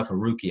get enough of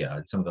Rukia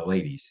and some of the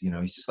ladies.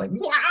 He's just like,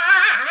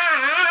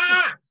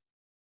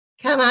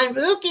 come on,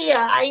 Rukia,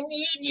 I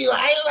need you.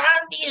 I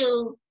love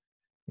you.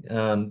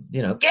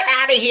 Get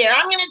out of here.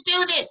 I'm going to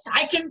do this.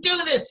 I can do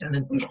this. And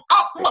then,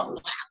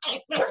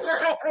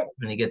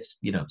 and he gets,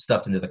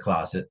 stuffed into the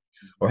closet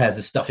or has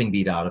a stuffing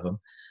beat out of him.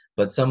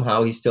 But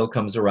somehow he still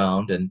comes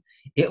around. And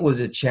it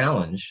was a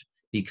challenge,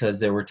 because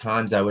there were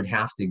times I would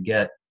have to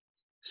get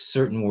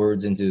certain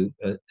words into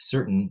a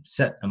certain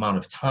set amount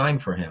of time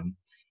for him.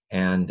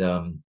 And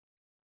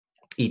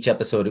each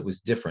episode, it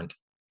was different.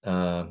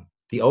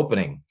 The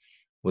opening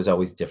was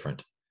always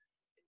different.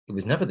 It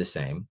was never the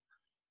same.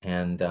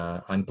 And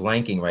I'm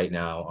blanking right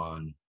now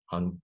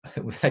on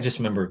I just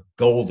remember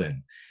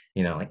Golden,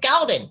 like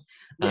Golden.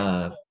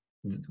 Yeah.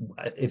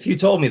 If you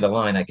told me the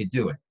line, I could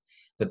do it.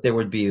 But there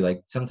would be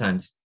like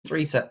sometimes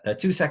 2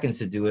 seconds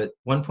to do it,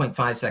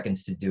 1.5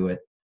 seconds to do it,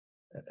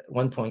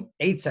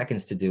 1.8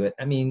 seconds to do it.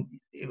 I mean,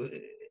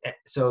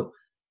 so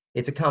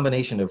it's a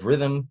combination of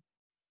rhythm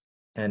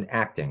and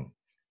acting.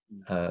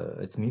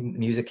 It's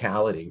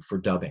musicality for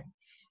dubbing.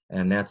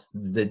 And that's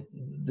the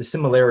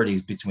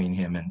similarities between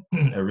him and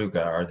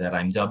Iruka are that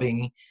I'm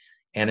dubbing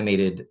an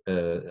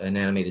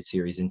animated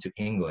series into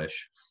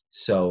English.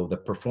 So the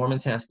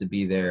performance has to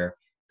be there.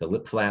 The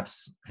lip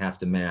flaps have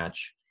to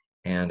match.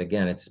 And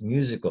again, it's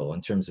musical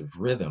in terms of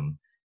rhythm,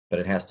 but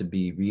it has to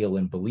be real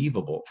and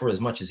believable for as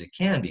much as it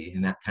can be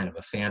in that kind of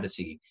a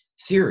fantasy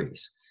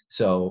series.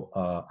 So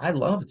I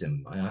loved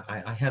him.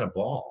 I had a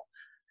ball.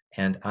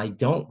 And I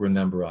don't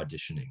remember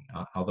auditioning,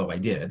 although I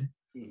did.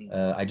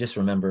 Mm-hmm. I just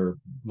remember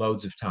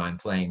loads of time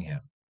playing him.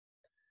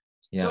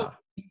 Yeah.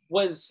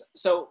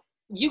 So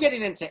you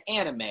getting into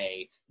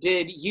anime,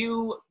 did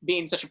you,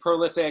 being such a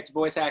prolific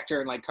voice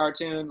actor in like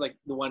cartoons, like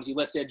the ones you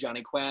listed,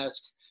 Johnny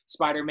Quest,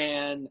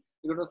 Spider-Man,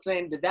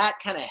 thing, did that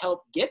kind of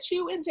help get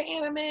you into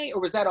anime, or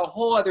was that a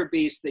whole other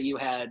beast that you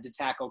had to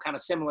tackle, kind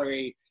of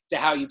similarly to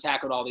how you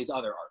tackled all these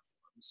other art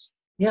forms?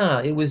 Yeah,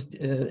 it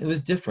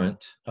was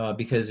different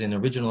because in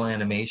original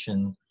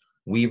animation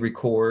we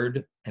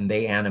record and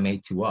they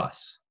animate to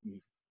us,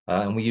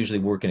 and we usually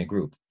work in a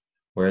group.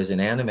 Whereas in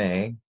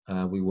anime,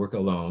 we work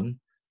alone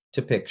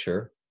to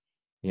picture.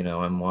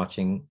 I'm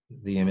watching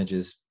the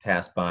images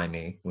pass by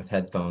me with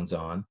headphones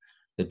on.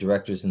 The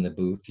director's in the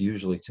booth,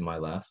 usually to my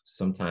left,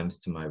 sometimes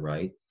to my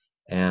right,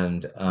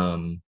 and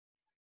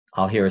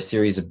I'll hear a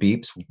series of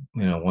beeps.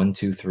 1,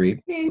 2,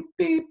 3, beep,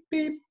 beep,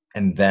 beep,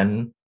 and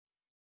then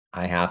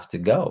I have to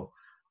go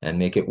and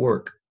make it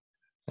work.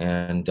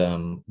 And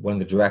one of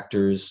the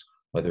directors,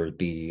 whether it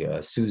be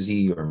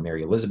Susie or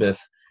Mary Elizabeth,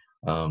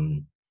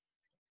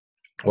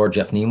 or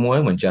Jeff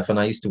Nimoy, when Jeff and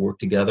I used to work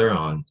together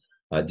on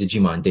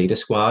Digimon Data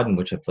Squad, in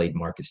which I played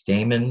Marcus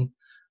Damon.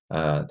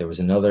 There was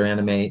another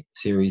anime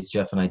series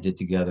Jeff and I did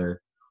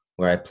together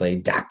where I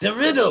played Dr.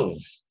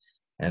 Riddles,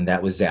 and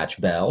that was Zatch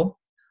Bell.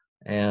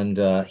 And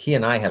he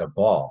and I had a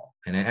ball.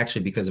 And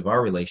actually, because of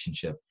our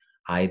relationship,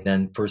 I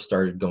then first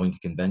started going to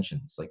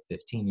conventions like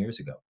 15 years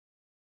ago.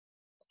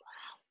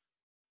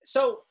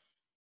 So,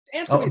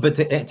 but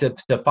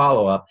to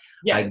follow up,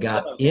 yeah, I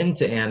got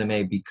into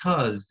anime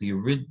because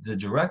the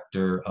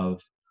director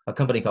of a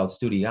company called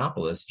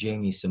Studiopolis,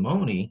 Jamie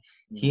Simone,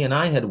 he and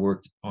I had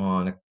worked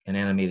on an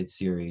animated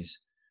series,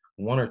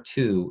 1 or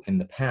 2 in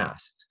the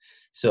past.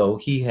 So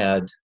he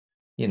had,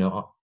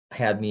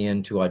 had me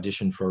in to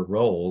audition for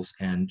roles,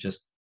 and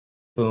just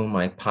boom,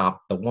 I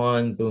popped the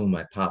one, boom,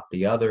 I popped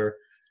the other.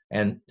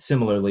 And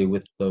similarly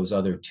with those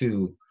other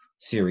 2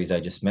 series I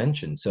just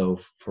mentioned. So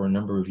for a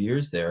number of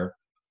years there,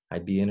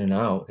 I'd be in and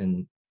out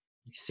and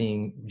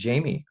seeing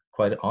Jamie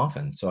quite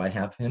often. So I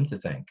have him to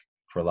thank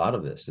for a lot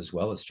of this, as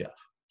well as Jeff.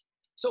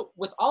 So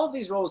with all of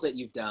these roles that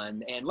you've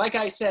done, and like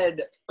I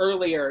said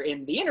earlier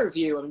in the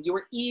interview, I mean, you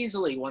were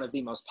easily one of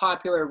the most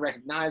popular,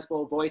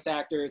 recognizable voice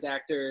actors,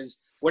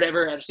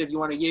 whatever adjective you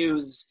want to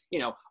use,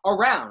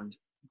 around.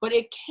 But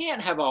it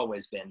can't have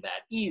always been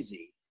that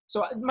easy.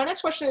 So my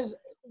next question is,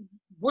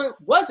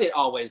 was it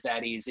always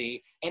that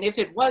easy? And if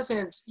it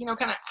wasn't,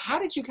 kind of how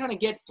did you kind of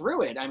get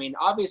through it? I mean,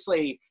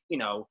 obviously,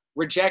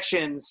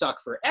 rejections suck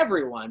for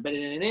everyone, but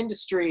in an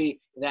industry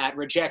that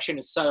rejection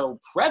is so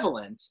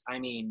prevalent, I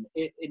mean,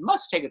 it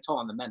must take a toll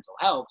on the mental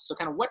health. So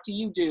kind of what do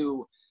you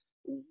do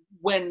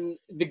when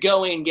the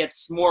going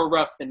gets more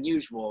rough than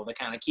usual that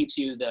kind of keeps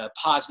you the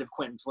positive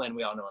Quinton Flynn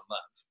we all know and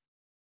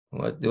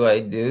love? What do I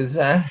do,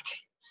 Zach?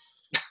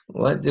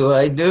 What do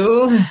I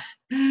do?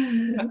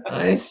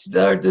 I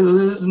start to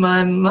lose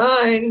my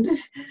mind,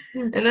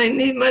 and I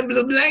need my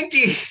blue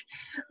blankie.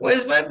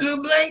 Where's my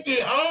blue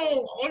blankie?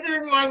 Oh,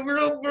 where's my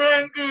blue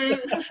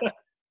blankie?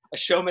 A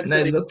showman. And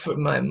I look for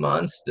my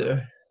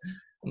monster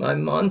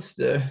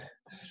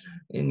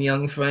in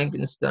Young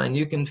Frankenstein.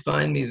 You can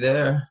find me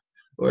there,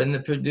 or in the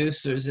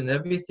producers, and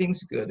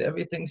everything's good.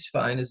 Everything's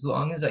fine as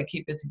long as I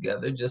keep it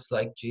together, just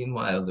like Gene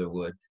Wilder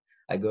would.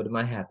 I go to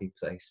my happy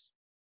place.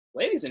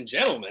 Ladies and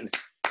gentlemen.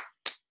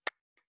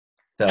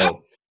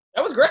 So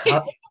that was great.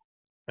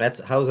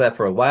 How's that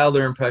for a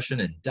Wilder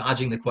impression and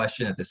dodging the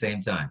question at the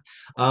same time?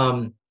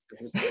 Knocked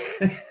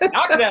it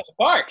out of the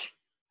park.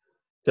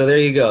 So there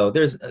you go.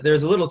 There's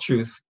a little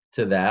truth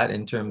to that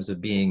in terms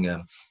of being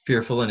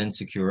fearful and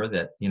insecure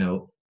that,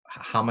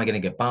 how am I going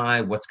to get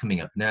by? What's coming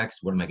up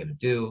next? What am I going to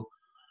do?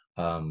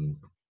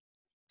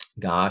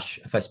 Gosh,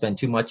 if I spend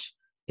too much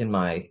in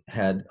my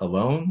head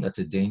alone, that's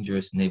a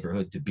dangerous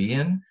neighborhood to be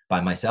in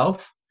by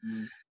myself.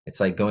 It's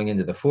like going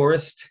into the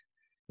forest.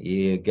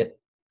 You get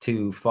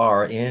too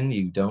far in,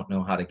 you don't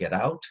know how to get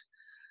out.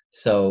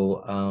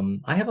 So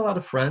I have a lot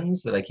of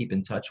friends that I keep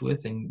in touch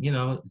with, and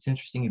it's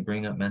interesting you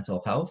bring up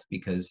mental health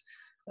because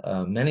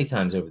many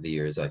times over the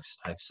years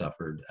I've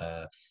suffered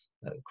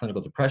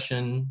clinical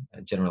depression,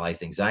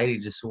 generalized anxiety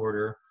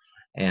disorder,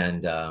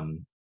 and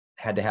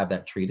had to have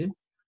that treated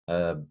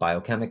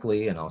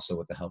biochemically and also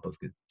with the help of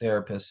good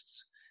therapists.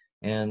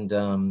 And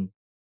I'm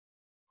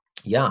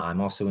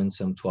also in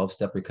some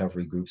 12-step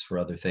recovery groups for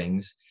other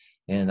things.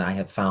 And I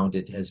have found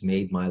it has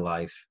made my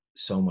life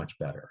so much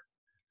better.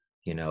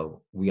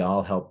 We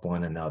all help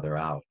one another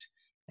out.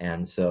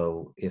 And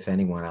so if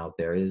anyone out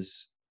there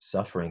is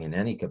suffering in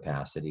any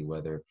capacity,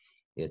 whether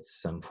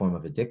it's some form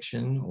of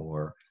addiction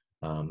or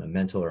a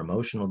mental or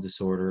emotional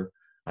disorder,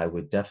 I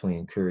would definitely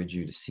encourage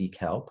you to seek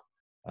help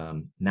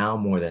now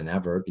more than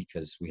ever,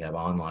 because we have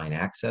online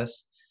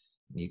access.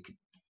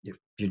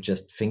 You're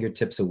just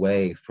fingertips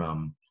away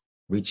from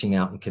reaching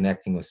out and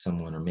connecting with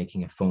someone or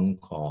making a phone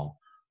call.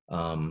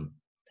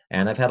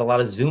 And I've had a lot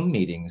of Zoom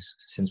meetings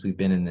since we've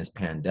been in this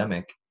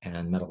pandemic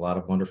and met a lot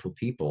of wonderful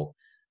people,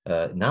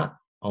 not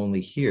only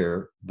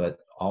here, but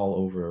all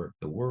over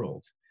the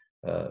world.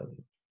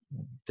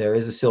 There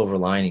is a silver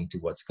lining to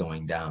what's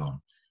going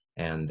down.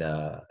 And,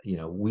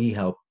 we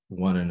help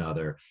one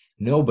another.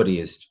 Nobody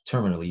is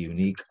terminally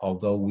unique,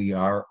 although we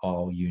are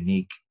all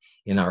unique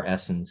in our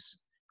essence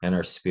and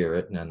our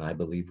spirit. And I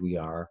believe we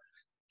are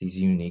these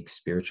unique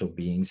spiritual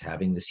beings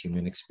having this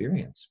human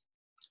experience.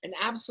 And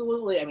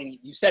absolutely, I mean,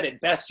 you said it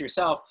best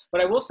yourself,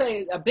 but I will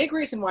say a big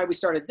reason why we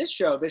started this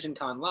show,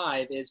 Visioncon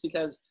Live, is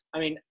because, I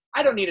mean,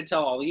 I don't need to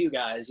tell all of you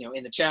guys,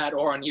 in the chat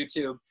or on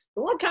YouTube,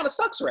 the world kind of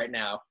sucks right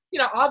now.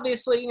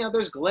 Obviously,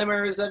 there's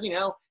glimmers of,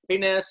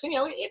 happiness.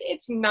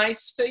 It's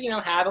nice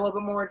to, have a little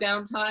bit more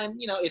downtime,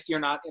 if you're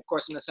not, of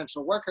course, an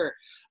essential worker.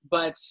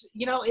 But,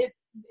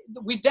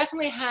 we've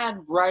definitely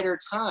had brighter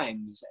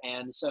times.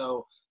 And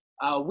so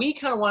we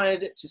kind of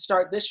wanted to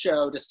start this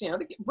show just, to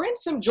bring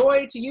some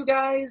joy to you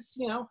guys,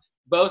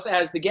 both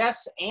as the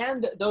guests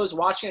and those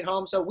watching at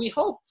home. So we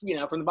hope,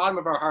 from the bottom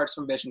of our hearts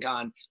from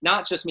Visioncon,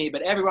 not just me,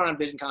 but everyone on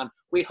Visioncon,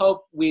 we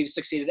hope we've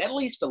succeeded at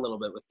least a little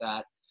bit with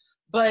that.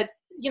 But,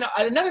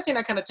 another thing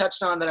I kind of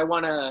touched on that I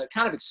want to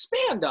kind of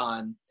expand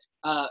on,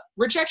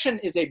 rejection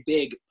is a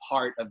big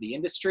part of the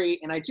industry.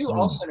 And I do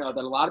also know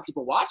that a lot of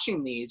people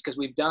watching these, because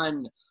we've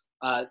done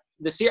a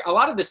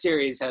lot of the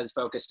series has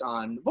focused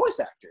on voice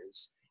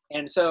actors.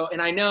 And so, and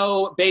I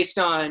know based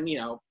on,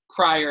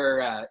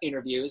 prior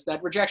interviews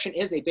that rejection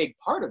is a big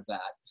part of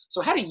that.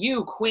 So how do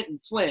you, Quinton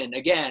Flynn,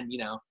 again,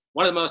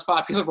 one of the most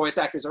popular voice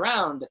actors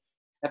around,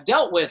 have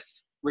dealt with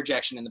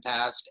rejection in the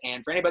past?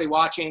 And for anybody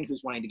watching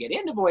who's wanting to get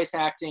into voice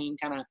acting,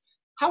 kind of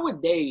how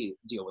would they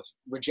deal with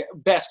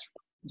best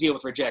deal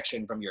with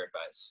rejection from your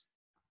advice?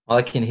 All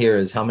I can hear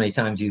is how many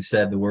times you've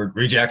said the word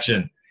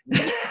rejection.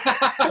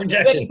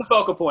 Rejection. It's the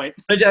focal point.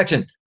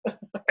 Rejection.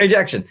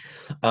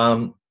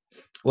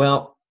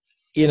 Well,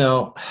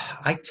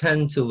 I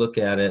tend to look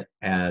at it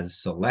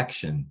as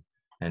selection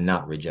and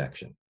not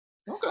rejection.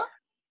 Okay.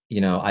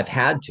 I've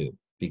had to,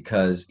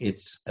 because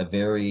it's a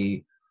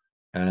very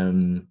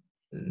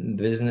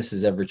business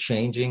is ever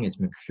changing. It's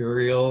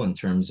mercurial in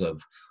terms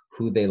of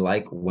who they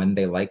like, when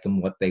they like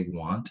them, what they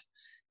want.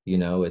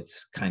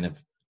 It's kind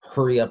of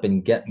hurry up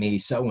and get me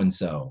so and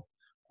so,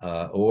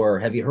 or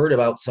have you heard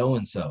about so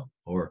and so,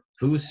 or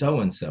who's so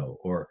and so,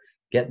 or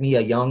get me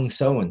a young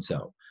so and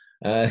so.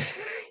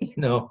 You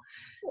know,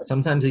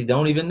 Sometimes they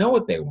don't even know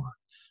what they want.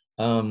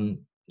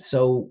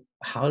 So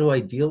how do I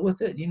deal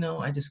with it?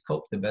 I just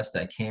cope the best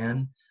I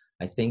can.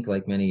 I think,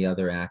 like many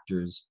other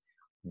actors,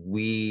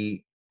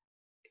 I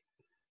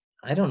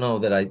don't know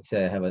that I'd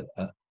say I have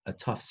a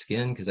tough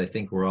skin, because I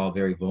think we're all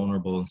very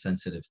vulnerable and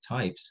sensitive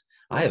types.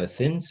 I have a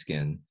thin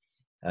skin.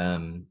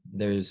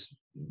 There's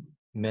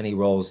many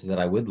roles that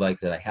I would like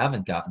that I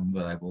haven't gotten,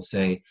 but I will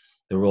say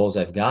the roles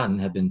I've gotten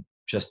have been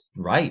just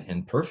right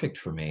and perfect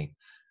for me.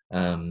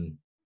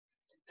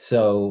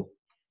 So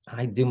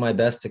I do my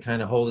best to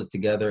kind of hold it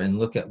together and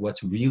look at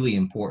what's really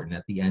important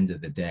at the end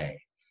of the day.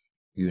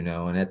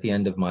 And at the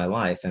end of my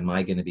life, am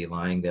I going to be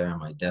lying there on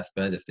my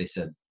deathbed if they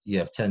said you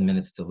have 10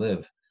 minutes to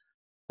live?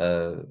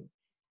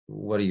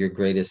 What are your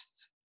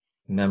greatest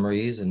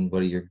memories and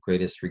what are your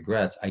greatest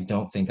regrets? I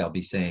don't think I'll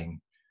be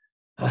saying,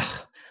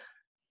 oh,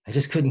 I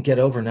just couldn't get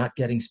over not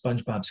getting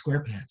SpongeBob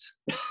SquarePants.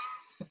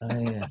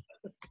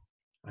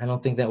 I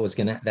don't think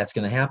that's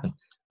gonna happen.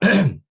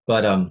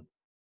 But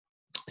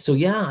so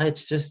yeah,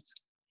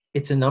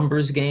 it's a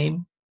numbers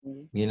game.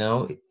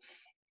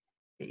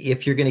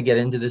 If you're going to get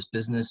into this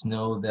business,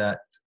 know that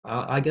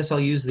I guess I'll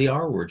use the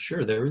R word.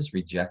 Sure, there is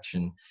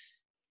rejection.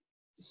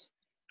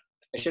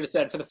 I should have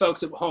said, for the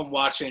folks at home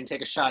watching,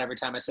 take a shot every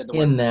time I said the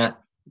word. In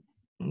that,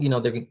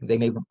 they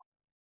may.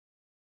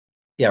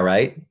 Yeah,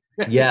 right.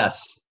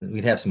 Yes,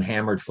 we'd have some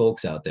hammered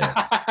folks out there.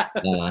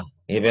 Let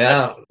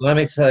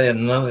me tell you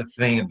another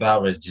thing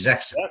about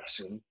rejection.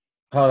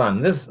 Hold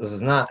on, this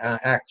is not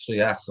actually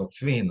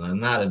Aquafina,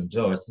 not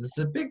endorsed. This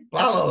is a big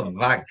bottle of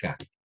vodka.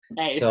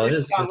 Hey, so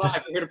this is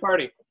live. We're here to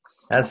party.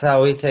 That's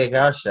how we take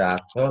our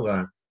shots. Hold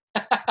on.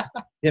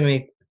 Give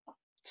me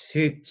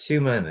two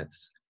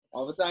minutes.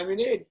 All the time you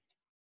need.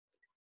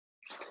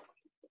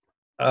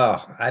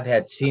 Oh, I've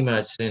had too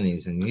much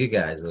Sunnis, and you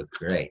guys look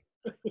great.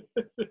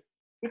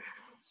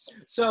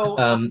 So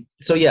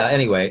yeah.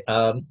 Anyway,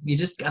 you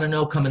just got to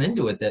know coming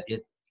into it that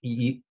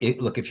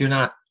look, if you're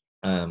not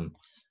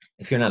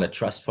a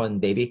trust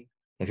fund baby,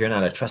 if you're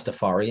not a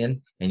trustafarian,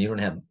 and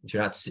if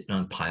you're not sitting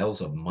on piles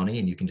of money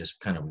and you can just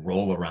kind of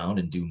roll around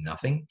and do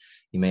nothing,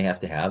 you may have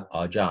to have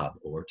a job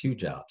or two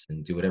jobs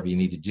and do whatever you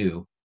need to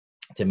do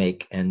to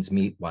make ends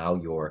meet while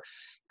you're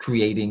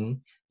creating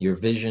your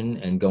vision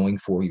and going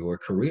for your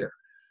career.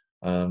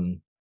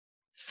 I'm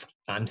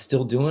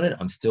still doing it.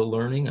 I'm still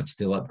learning. I'm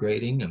still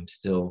upgrading. I'm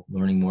still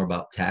learning more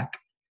about tech.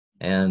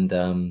 And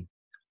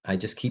I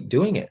just keep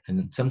doing it.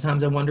 And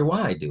sometimes I wonder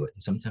why I do it.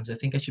 And sometimes I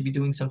think I should be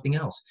doing something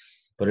else.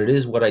 But it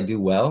is what I do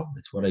well.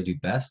 It's what I do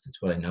best.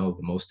 It's what I know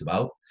the most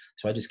about.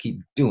 So I just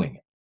keep doing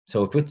it.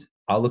 So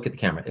I'll look at the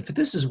camera. If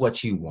this is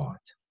what you want,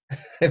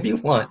 if you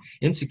want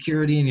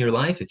insecurity in your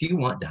life, if you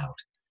want doubt,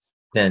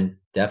 then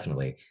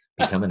definitely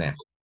become an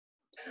actor.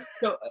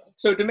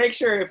 So to make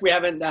sure, if we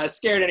haven't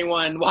scared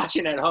anyone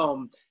watching at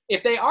home,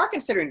 if they are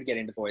considering to get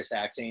into voice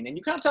acting, and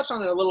you kind of touched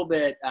on it a little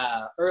bit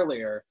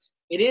earlier,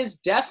 it is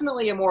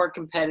definitely a more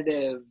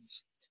competitive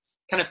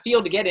kind of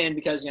field to get in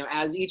because,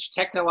 as each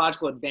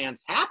technological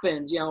advance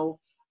happens,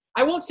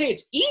 I won't say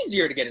it's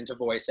easier to get into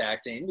voice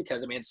acting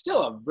because, it's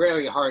still a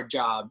very hard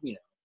job,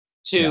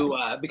 to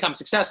become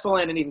successful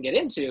in and even get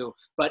into.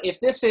 But if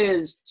this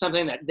is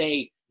something that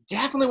they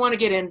definitely want to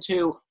get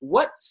into,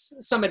 what's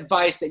some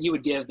advice that you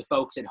would give the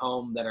folks at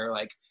home that are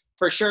like,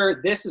 for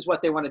sure, this is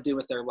what they want to do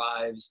with their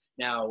lives?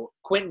 Now,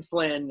 Quinton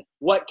Flynn,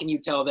 what can you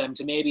tell them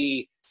to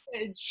maybe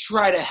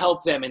try to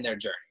help them in their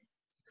journey?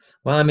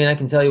 Well, I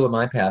can tell you what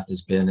my path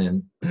has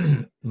been,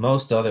 and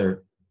most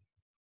other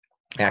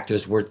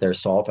actors worth their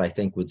salt, I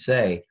think, would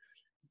say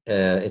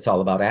it's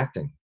all about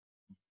acting.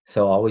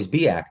 So always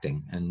be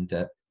acting, and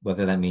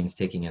whether that means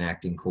taking an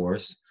acting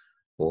course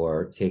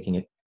or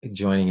joining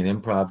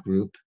an improv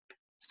group,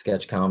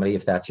 sketch comedy,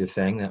 if that's your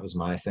thing. That was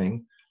my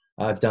thing.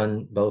 I've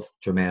done both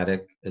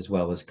dramatic as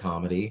well as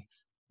comedy,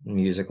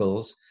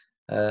 musicals.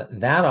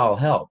 That all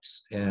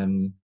helps.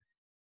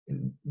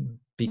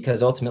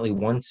 Because ultimately,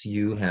 once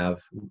you have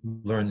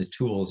learned the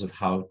tools of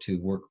how to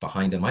work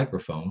behind a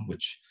microphone,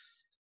 which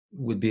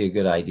would be a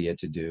good idea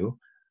to do,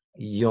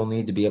 you'll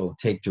need to be able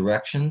to take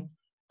direction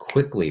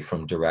quickly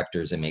from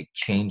directors and make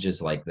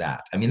changes like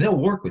that. They'll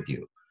work with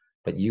you,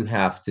 but you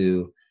have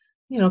to,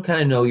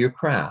 kind of know your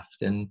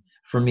craft. And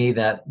for me,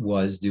 that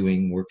was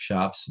doing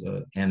workshops,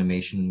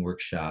 animation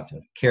workshops,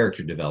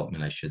 character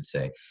development, I should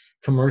say,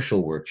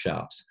 commercial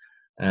workshops.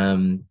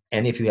 And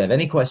if you have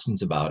any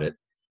questions about it,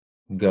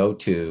 go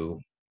to,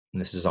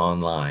 and this is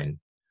online,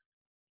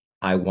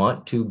 I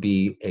want to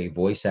be a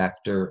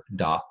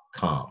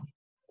voiceactor.com.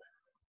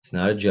 It's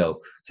not a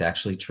joke. It's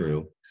actually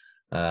true.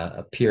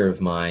 A peer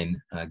of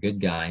mine, a good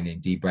guy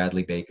named D.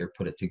 Bradley Baker,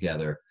 put it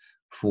together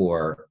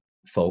for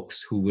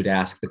folks who would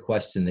ask the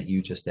question that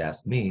you just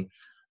asked me.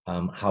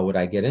 How would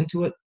I get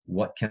into it?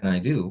 What can I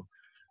do?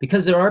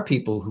 because there are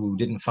people who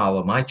didn't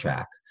follow my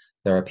track.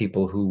 There are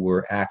people who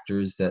were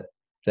actors that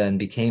then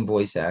became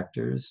voice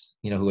actors,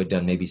 who had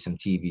done maybe some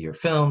TV or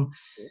film.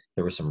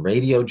 There were some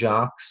radio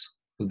jocks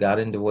who got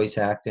into voice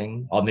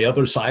acting on the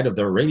other side of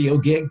their radio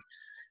gig,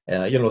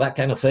 that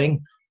kind of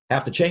thing.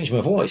 Have to change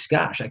my voice.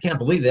 Gosh, I can't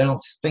believe they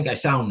don't think I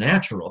sound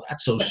natural.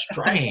 That's so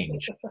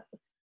strange.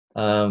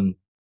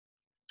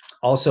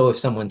 Also, if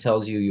someone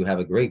tells you you have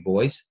a great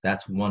voice,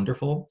 that's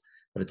wonderful,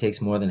 but it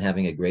takes more than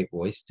having a great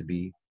voice to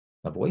be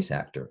a voice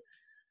actor.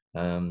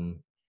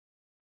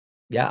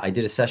 Yeah, I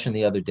did a session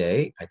the other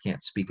day I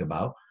can't speak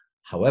about.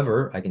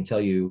 However, I can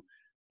tell you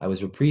I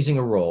was reprising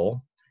a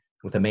role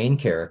with a main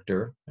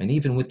character, and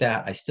even with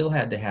that, I still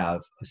had to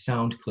have a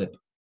sound clip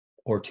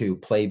or two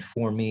played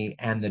for me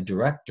and the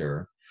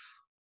director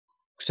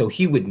so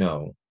he would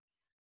know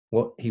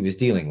what he was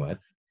dealing with.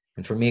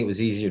 And for me, it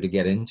was easier to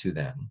get into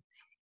them.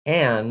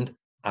 And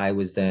I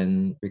was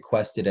then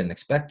requested and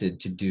expected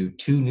to do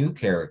 2 new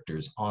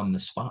characters on the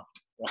spot.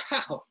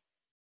 Wow.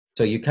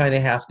 So you kind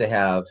of have to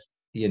have,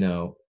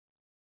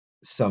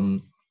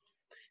 some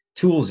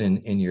tools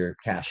in your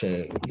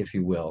cachet, if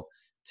you will,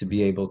 to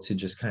be able to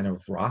just kind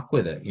of rock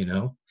with it,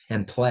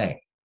 and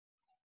play.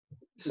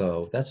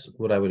 So that's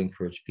what I would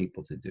encourage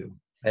people to do.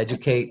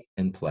 Educate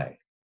and play.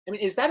 I mean,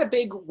 is that a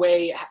big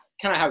way,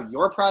 kind of how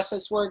your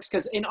process works?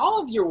 Because in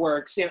all of your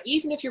works,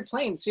 even if you're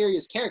playing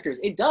serious characters,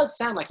 it does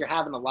sound like you're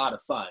having a lot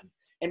of fun.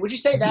 And would you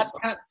say that's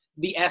kind of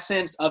the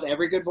essence of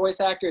every good voice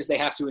actor, is they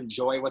have to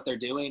enjoy what they're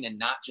doing and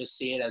not just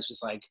see it as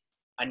just like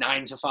a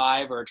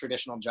 9-to-5 or a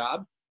traditional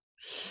job?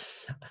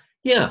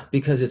 Yeah,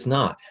 because it's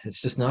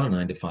just not a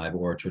 9-to-5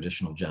 or a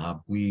traditional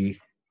job. We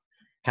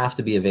have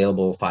to be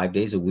available 5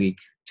 days a week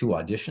to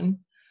audition.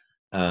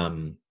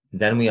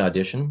 Then we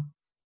audition,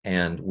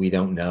 and we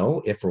don't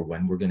know if or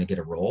when we're going to get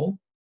a role.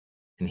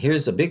 And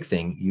here's a big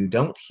thing: you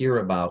don't hear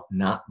about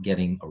not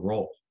getting a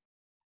role.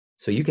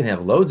 So you can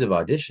have loads of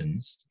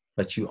auditions,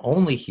 but you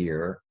only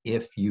hear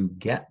if you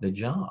get the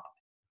job.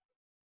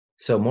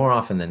 So more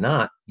often than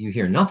not, you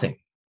hear nothing.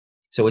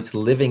 So it's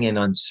living in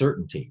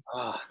uncertainty.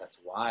 Oh, that's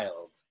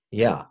wild.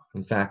 Yeah.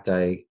 In fact,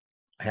 I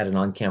had an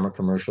on-camera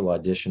commercial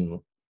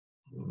audition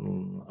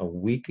a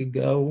week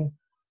ago,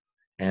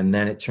 and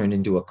then it turned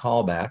into a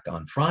callback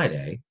on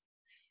Friday,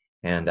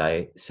 and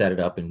I set it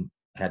up and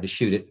had to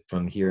shoot it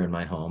from here in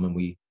my home, and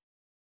it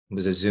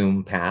was a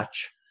Zoom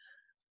patch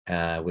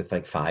with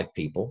like 5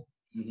 people.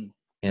 Mm-hmm.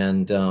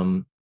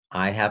 And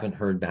I haven't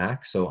heard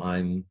back, so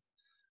I'm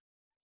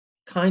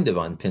kind of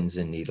on pins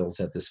and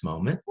needles at this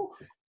moment.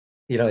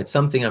 It's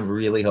something I'm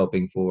really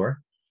hoping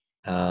for,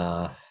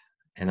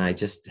 and I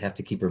just have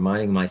to keep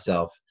reminding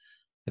myself,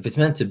 if it's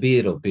meant to be,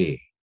 it'll be.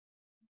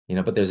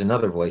 But there's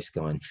another voice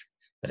going,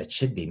 but it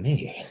should be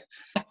me.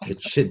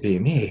 It should be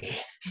me.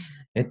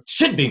 It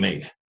should be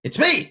me. It's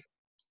me.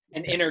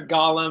 An inner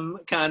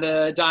Gollum kind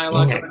of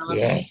dialogue.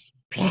 Yes,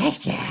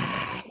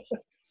 precious.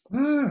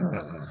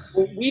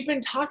 We've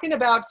been talking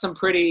about some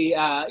pretty,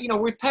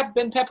 we've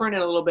been peppering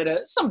in a little bit of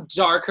some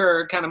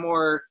darker, kind of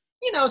more,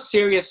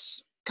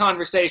 serious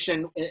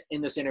conversation in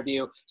this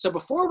interview. So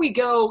before we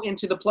go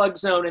into the plug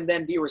zone and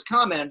then viewers'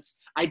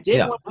 comments, I did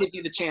want to give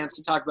you the chance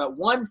to talk about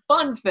one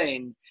fun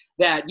thing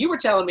that you were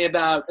telling me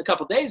about a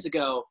couple days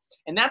ago,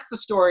 and that's the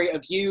story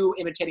of you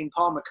imitating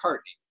Paul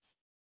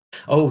McCartney.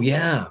 Oh,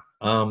 yeah.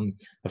 A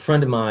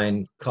friend of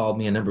mine called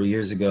me a number of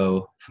years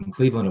ago from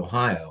Cleveland,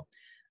 Ohio.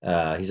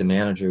 He's a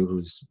manager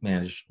who's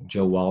managed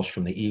Joe Walsh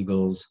from the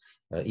Eagles,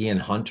 Ian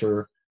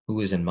Hunter, who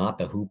was in Mott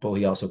the Hoople.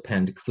 He also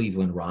penned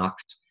Cleveland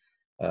Rocks,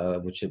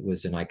 which it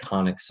was an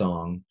iconic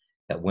song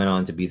that went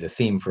on to be the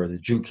theme for the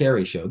Drew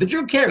Carey Show. The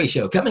Drew Carey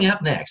Show coming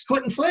up next.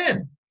 Quinton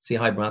Flynn. See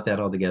how I brought that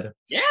all together?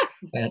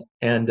 Yeah.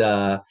 And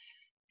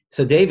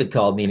so David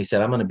called me and he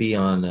said, I'm going to be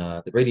on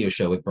the radio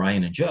show with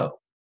Brian and Joe,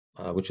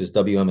 which was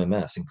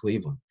WMMS in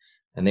Cleveland.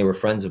 And they were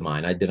friends of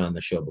mine. I'd been on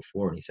the show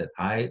before. And he said,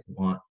 I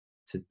want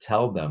to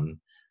tell them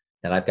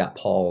that I've got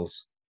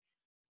Paul's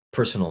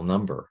personal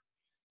number.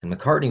 And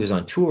McCartney was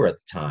on tour at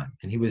the time,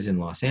 and he was in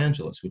Los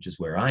Angeles, which is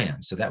where I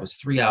am. So that was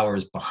 3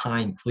 hours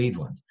behind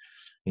Cleveland.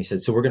 And he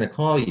said, so we're going to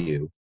call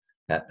you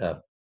at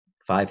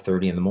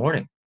 5:30 in the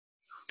morning.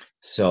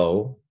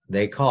 So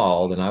they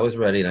called, and I was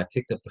ready, and I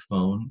picked up the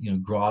phone,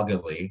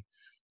 groggily,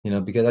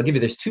 because I'll give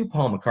you, there's 2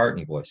 Paul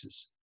McCartney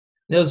voices.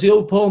 There's the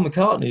old Paul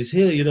McCartney's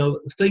here, the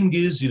thing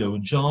is,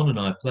 when John and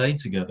I played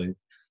together,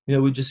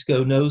 we just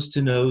go nose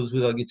to nose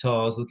with our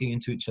guitars, looking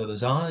into each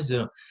other's eyes.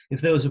 If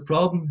there was a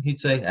problem,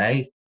 he'd say,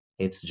 hey,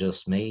 it's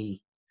just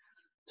me.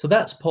 So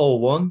that's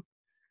Paul 1.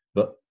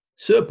 But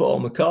Sir Paul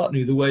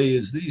McCartney, the way he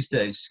is these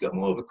days, he's got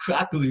more of a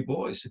crackly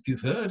voice, if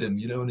you've heard him,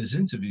 in his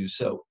interviews.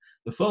 So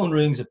the phone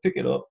rings, I pick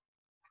it up.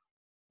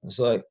 It's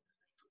like,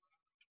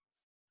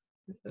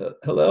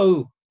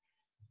 hello.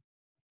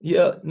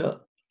 Yeah,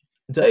 no,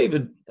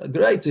 David,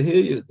 great to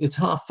hear you. It's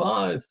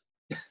 5:30.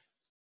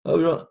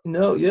 Oh, right.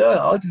 No,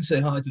 yeah, I can say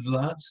hi to the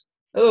lads.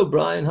 Hello,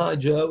 Brian. Hi,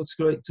 Joe. It's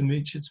great to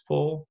meet you. It's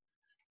Paul.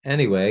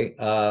 Anyway,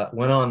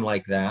 went on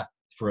like that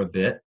for a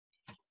bit.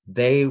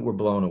 They were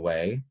blown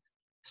away,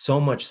 so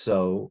much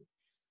so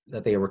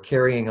that they were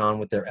carrying on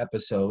with their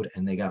episode,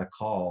 and they got a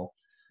call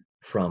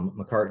from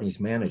McCartney's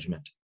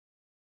management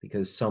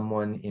because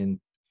someone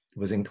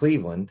was in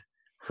Cleveland,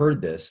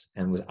 heard this,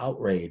 and was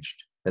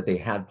outraged that they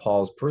had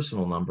Paul's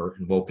personal number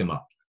and woke him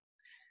up.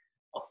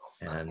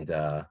 And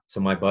so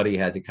my buddy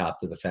had to cop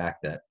to the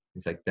fact that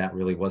he's like, that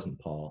really wasn't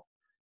Paul.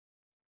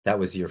 That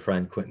was your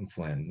friend Quinton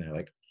Flynn. And they're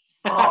like,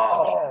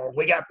 oh,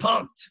 we got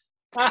punked.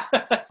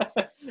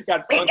 We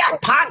got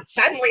punked.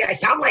 Suddenly I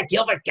sound like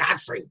Gilbert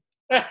Godfrey.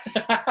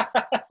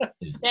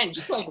 Man,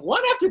 just like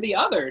one after the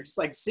other, just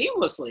like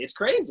seamlessly. It's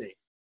crazy.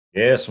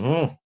 Yes.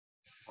 Oh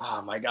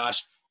my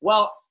gosh.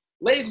 Well,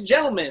 ladies and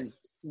gentlemen,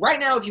 right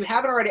now, if you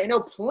haven't already, I know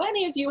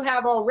plenty of you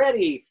have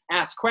already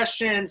asked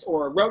questions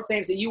or wrote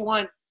things that you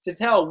want to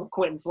tell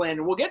Quinton Flynn.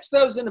 And we'll get to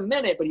those in a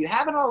minute, but you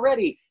haven't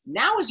already.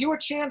 Now is your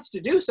chance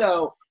to do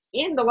so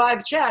in the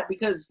live chat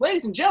because,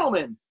 ladies and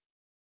gentlemen,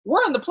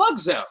 we're in the plug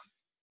zone.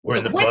 We're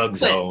in the plug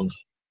zone.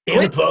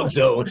 In the plug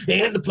zone.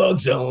 In the plug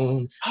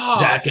zone. Oh.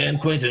 Zach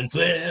and Quinton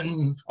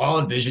Flynn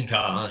on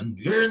Visioncon.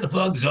 You're in the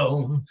plug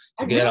zone.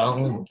 So get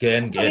on,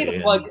 get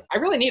in. I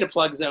really need a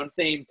plug zone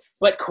theme.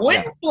 But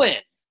Quinton Flynn,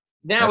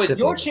 now is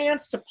your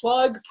chance to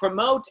plug,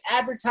 promote,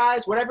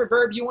 advertise, whatever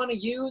verb you want to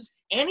use,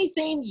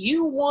 anything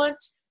you want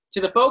to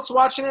the folks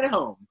watching at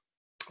home.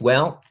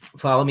 Well,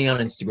 follow me on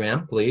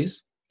Instagram,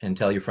 please, and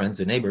tell your friends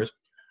and neighbors.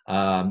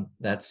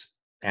 That's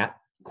at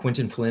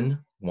Quinton Flynn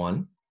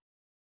 1.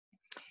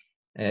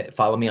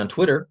 Follow me on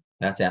Twitter.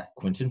 That's at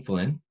Quinton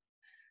Flynn.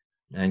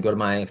 And go to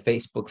my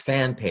Facebook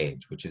fan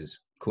page, which is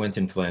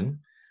Quinton Flynn.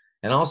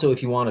 And also,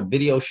 if you want a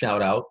video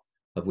shout out,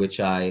 of which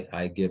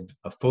I give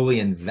a fully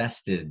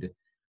invested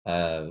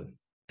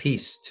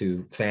piece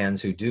to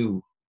fans who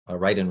do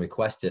write and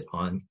request it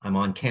I'm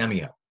on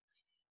Cameo.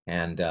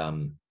 And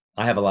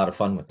I have a lot of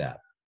fun with that.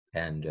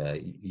 And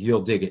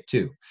you'll dig it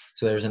too.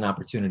 So there's an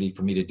opportunity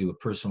for me to do a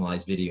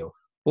personalized video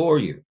for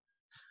you.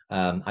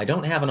 I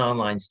don't have an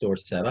online store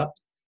set up,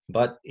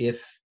 but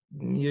if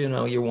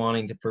you're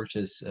wanting to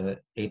purchase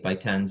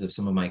 8x10s of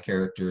some of my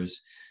characters,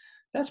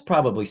 that's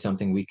probably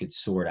something we could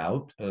sort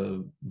out.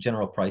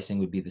 General pricing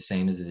would be the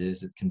same as it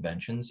is at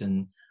conventions.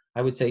 And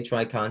I would say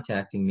try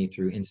contacting me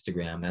through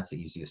Instagram. That's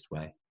the easiest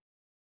way.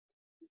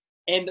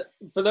 And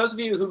for those of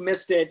you who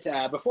missed it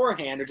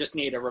beforehand or just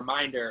need a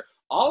reminder,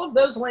 all of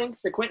those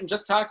links that Quinton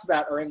just talked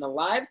about are in the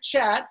live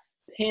chat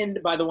pinned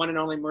by the one and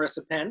only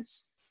Marissa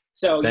Pence.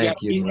 So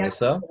thank you,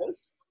 Marissa.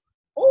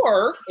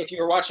 Or if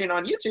you're watching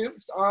on YouTube,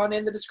 it's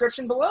in the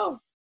description below.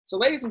 So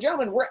ladies and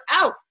gentlemen, we're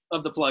out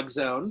of the plug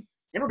zone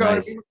and we're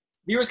going to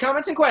viewers'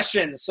 comments and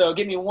questions. So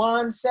give me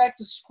 1 sec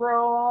to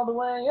scroll all the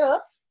way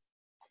up.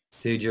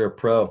 Dude, you're a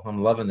pro.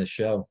 I'm loving the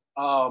show.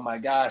 Oh my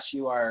gosh,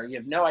 you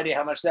have no idea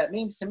how much that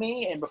means to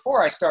me. And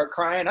before I start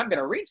crying, I'm going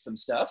to read some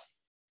stuff.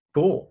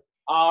 Cool.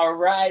 All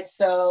right,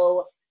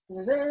 so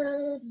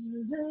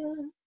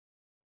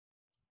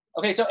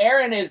okay, so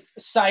Aaron is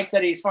psyched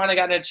that he's finally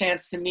gotten a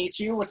chance to meet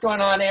you. What's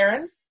going on,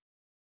 Aaron?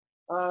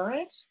 All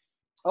right.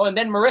 Oh, and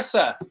then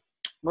Marissa.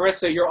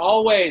 Marissa, you're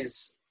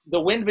always the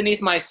wind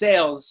beneath my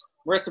sails.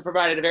 Marissa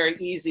provided a very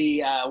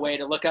easy way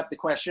to look up the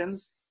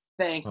questions.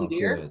 Thank you,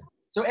 dear. Good.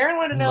 So Aaron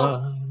wanted to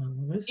know,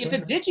 if a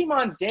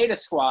Digimon Data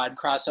Squad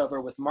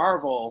crossover with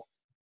Marvel,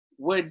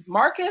 would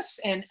Marcus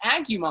and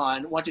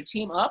Agumon want to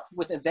team up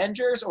with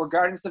Avengers or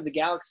Guardians of the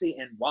Galaxy,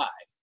 and why?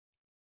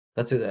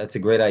 That's a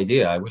great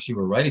idea. I wish you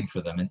were writing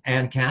for them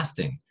and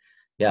casting.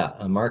 Yeah,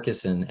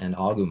 Marcus and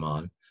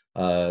Agumon,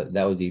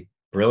 that would be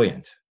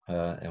brilliant.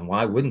 And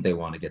why wouldn't they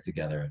want to get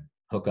together and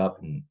hook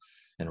up and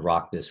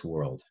rock this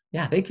world?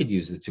 Yeah, they could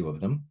use the two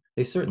of them.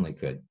 They certainly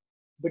could.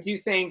 But do you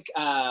think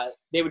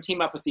they would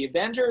team up with the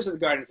Avengers or the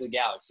Guardians of the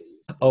Galaxy?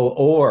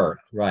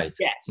 Right.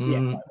 Yes.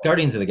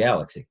 Guardians of the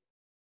Galaxy.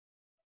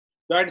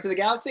 Guardians of the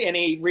Galaxy?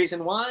 Any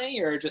reason why,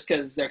 or just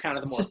because they're kind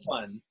of the more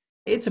fun?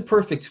 It's a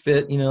perfect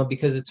fit,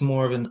 because it's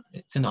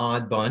it's an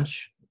odd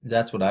bunch.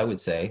 That's what I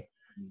would say.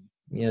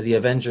 The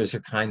Avengers are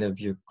kind of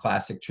your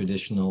classic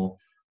traditional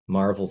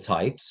Marvel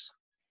types.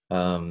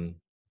 I'm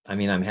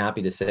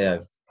happy to say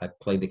I've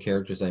played the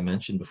characters I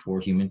mentioned before: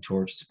 Human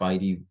Torch,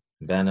 Spidey,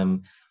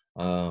 Venom.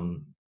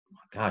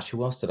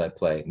 Who else did I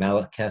play?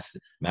 Malekith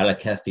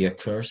the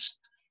Accursed,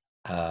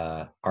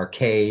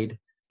 Arcade,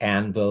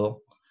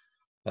 Anvil.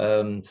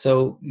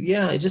 So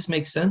yeah, it just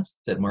makes sense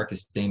that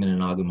Marcus, Damon,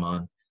 and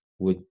Agumon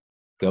would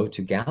go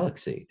to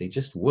Galaxy. They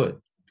just would,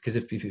 because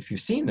if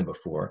you've seen them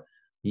before,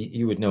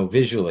 you would know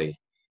visually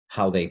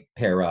how they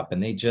pair up,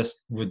 and they just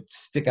would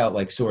stick out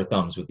like sore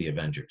thumbs with the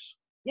Avengers.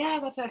 Yeah,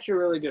 that's actually a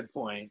really good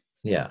point.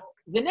 Yeah.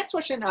 The next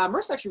question,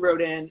 Marissa actually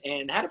wrote in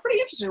and had a pretty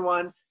interesting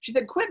one. She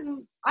said,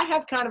 Quinton, I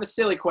have kind of a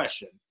silly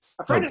question.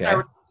 A friend and I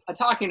were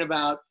talking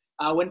about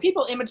when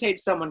people imitate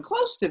someone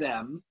close to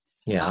them,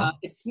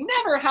 it's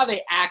never how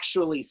they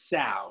actually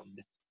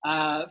sound.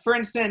 For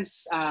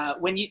instance,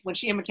 when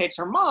she imitates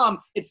her mom,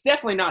 it's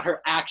definitely not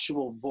her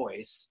actual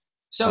voice.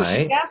 So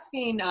she's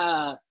asking,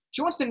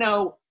 she wants to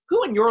know,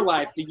 who in your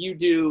life do you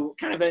do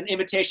kind of an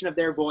imitation of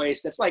their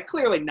voice that's like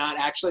clearly not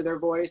actually their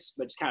voice,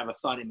 but just kind of a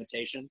fun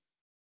imitation?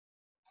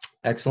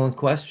 Excellent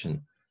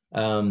question.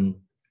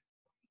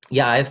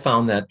 Yeah, I've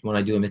found that when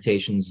I do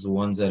imitations, the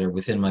ones that are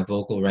within my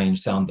vocal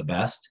range sound the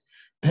best.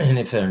 And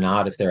if they're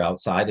not, if they're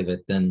outside of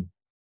it, then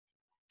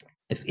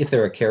if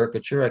they're a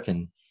caricature, I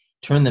can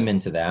turn them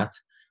into that.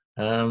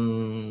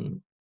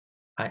 Um,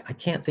 I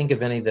can't think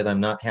of any that I'm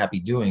not happy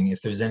doing.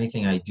 If there's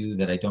anything I do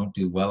that I don't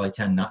do well, I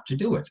tend not to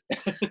do it.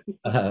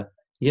 Uh,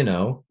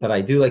 but I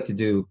do like to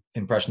do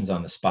impressions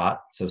on the spot.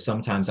 So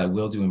sometimes I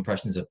will do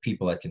impressions of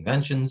people at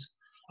conventions.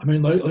 I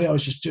mean, lately I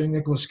was just doing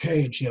Nicolas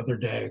Cage the other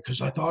day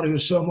because I thought he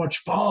was so much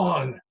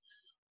fun.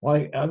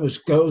 Why, I was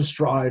Ghost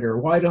Rider.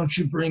 Why don't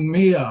you bring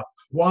me up?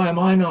 Why am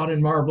I not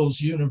in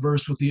Marvel's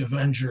universe with the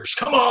Avengers?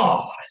 Come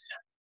on!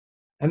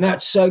 And that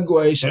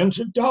segues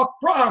into Doc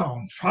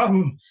Brown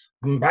from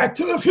Back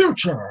to the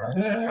Future,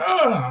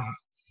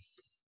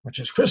 which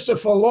is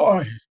Christopher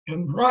Lloyd.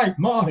 And right,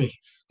 Marty,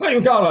 well,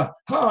 you gotta,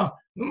 why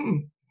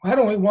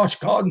don't we watch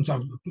Guardians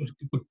of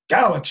the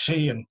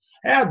Galaxy and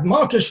add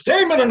Marcus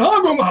Damon and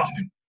Agumon?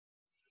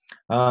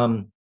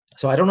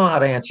 So I don't know how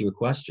to answer your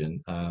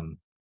question.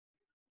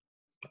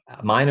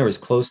 Mine are as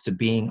close to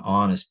being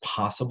on as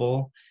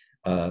possible.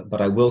 But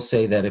I will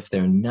say that if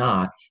they're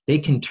not, they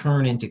can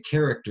turn into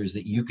characters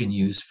that you can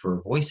use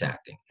for voice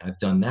acting. I've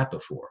done that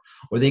before.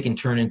 Or they can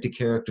turn into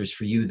characters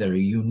for you that are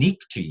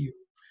unique to you.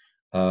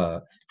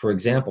 For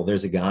example,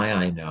 there's a guy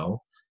I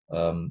know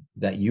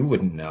that you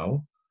wouldn't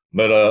know.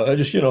 But I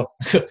just, I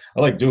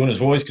like doing his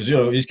voice because,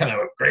 he's kind of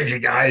a crazy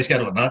guy. He's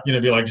kind of not,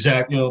 be like,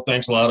 Zach,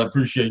 thanks a lot. I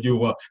appreciate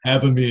you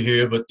having me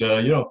here. But,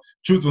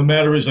 truth of the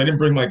matter is I didn't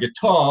bring my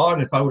guitar.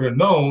 And if I would have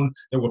known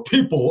there were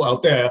people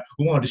out there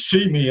who wanted to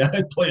see me,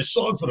 I'd play a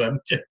song for them.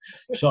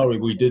 Sorry,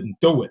 we didn't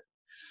do it.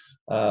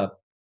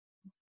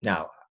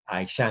 Now,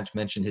 I shan't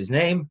mention his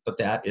name, but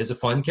that is a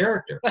fun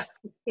character.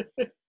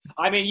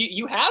 I mean,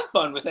 you have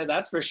fun with it,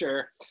 that's for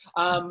sure.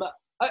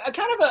 A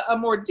kind of a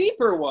more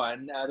deeper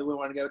one that we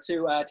want to go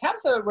to.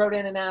 Tabitha wrote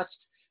in and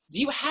asked, do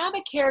you have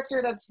a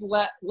character that's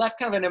left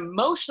kind of an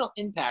emotional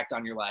impact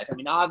on your life? I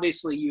mean,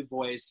 obviously you've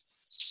voiced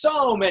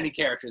so many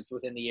characters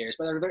within the years,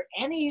 but are there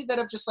any that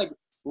have just like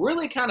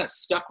really kind of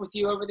stuck with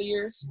you over the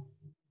years?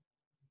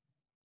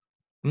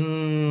 I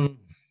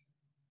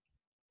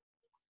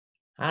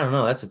don't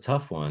know. That's a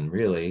tough one,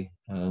 really.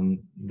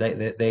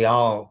 They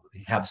all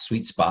have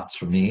sweet spots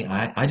for me.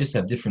 I just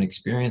have different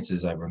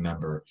experiences I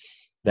remember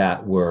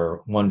that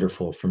were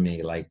wonderful for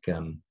me. Like,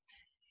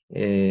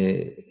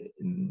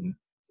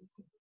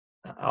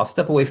 I'll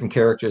step away from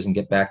characters and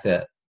get back to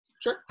that.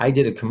 Sure. I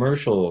did a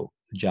commercial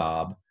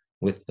job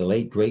with the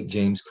late, great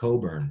James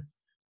Coburn.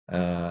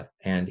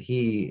 And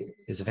he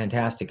is a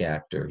fantastic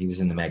actor. He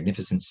was in The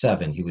Magnificent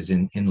Seven. He was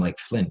in Like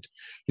Flint.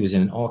 He was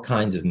in all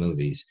kinds of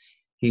movies.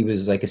 He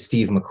was like a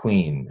Steve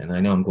McQueen. And I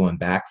know I'm going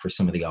back for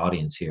some of the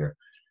audience here.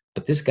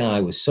 But this guy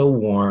was so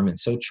warm and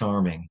so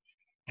charming.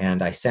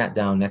 And I sat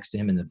down next to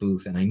him in the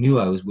booth, and I knew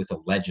I was with a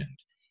legend.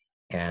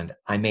 And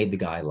I made the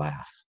guy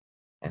laugh.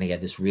 And he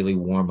had this really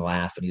warm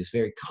laugh, and he was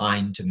very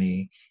kind to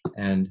me.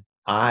 And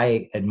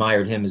I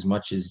admired him as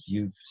much as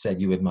you've said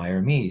you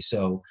admire me.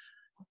 So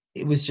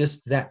it was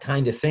just that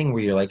kind of thing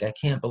where you're like, I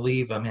can't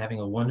believe I'm having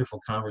a wonderful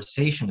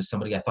conversation with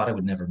somebody I thought I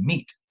would never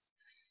meet.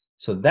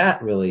 So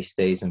that really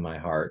stays in my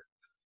heart,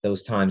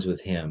 those times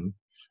with him.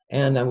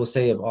 And I will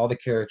say, of all the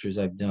characters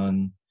I've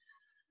done,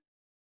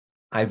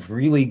 I've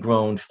really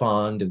grown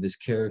fond of this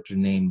character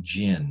named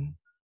Jin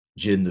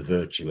the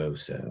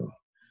Virtuoso,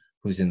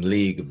 who's in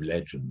League of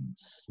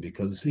Legends,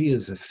 because he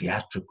is a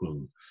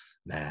theatrical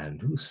man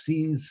who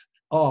sees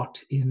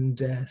art in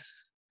death.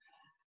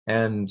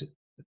 And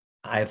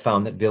I have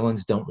found that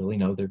villains don't really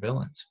know they're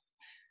villains.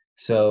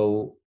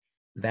 So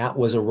that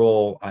was a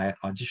role I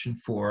auditioned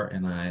for,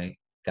 and I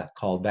got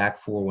called back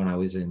for when I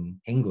was in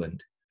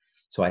England.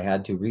 So I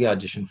had to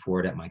re-audition for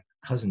it at my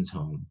cousin's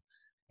home.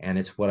 And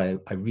it's what I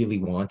really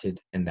wanted.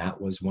 And that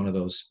was one of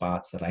those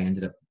spots that I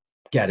ended up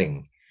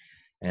getting.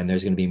 And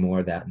there's going to be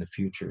more of that in the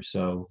future.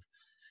 So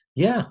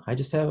yeah, I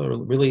just have a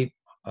really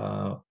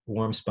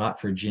warm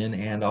spot for Jin,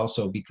 and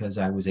also because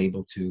I was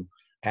able to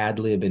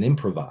ad-lib and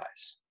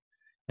improvise.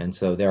 And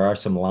so there are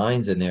some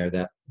lines in there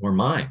that were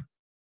mine.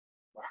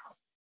 Wow.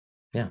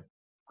 Yeah.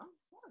 Oh,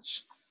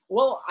 gosh.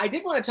 Well, I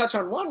did want to touch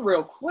on one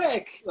real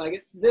quick.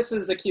 Like, this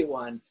is a cute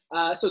one.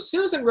 So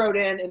Susan wrote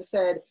in and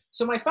said,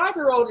 so my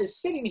 5-year-old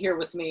is sitting here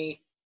with me,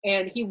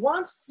 and he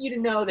wants you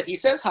to know that he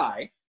says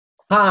hi.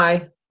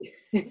 Hi.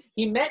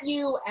 He met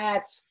you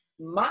at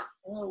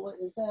what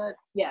is that?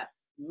 Yeah,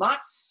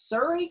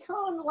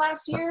 Matsuricon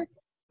last year.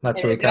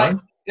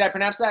 Matsuricon? Did I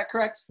pronounce that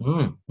correct?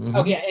 Mm-hmm.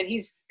 Oh, yeah, and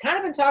he's kind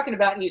of been talking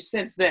about you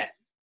since then.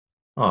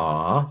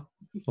 Aw.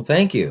 Well,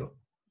 thank you.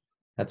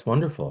 That's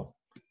wonderful.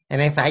 And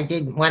if I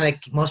did one of the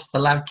most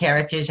beloved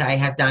characters I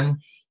have done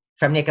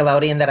from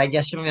Nickelodeon that I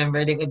just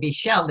remembered, it would be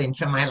Sheldon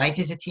from My Life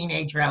as a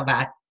Teenage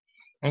Robot.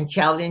 And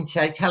Sheldon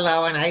says,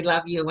 hello, and I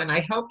love you, and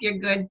I hope you're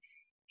good.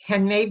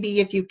 And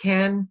maybe if you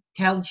can,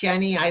 tell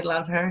Jenny I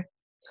love her.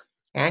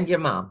 And your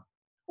mom.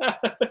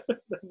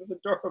 That was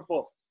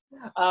adorable.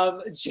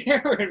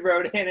 Jared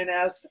wrote in and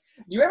asked,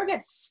 do you ever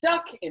get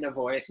stuck in a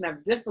voice and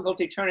have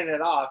difficulty turning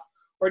it off?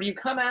 or do you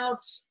come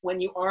out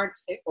when you aren't,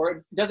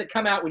 or does it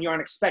come out when you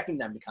aren't expecting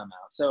them to come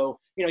out? So,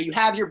 you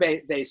have your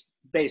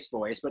bass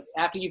voice, but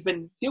after you've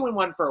been doing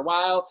one for a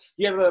while,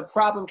 do you have a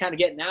problem kind of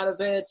getting out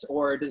of it,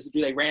 or do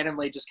they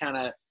randomly just kind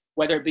of,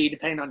 whether it be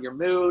depending on your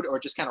mood or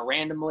just kind of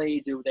randomly,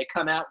 do they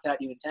come out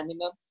without you intending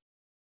them?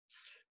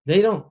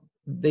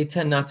 They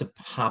tend not to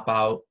pop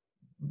out.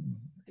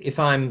 If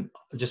I'm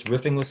just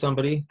riffing with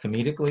somebody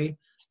comedically,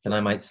 then I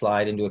might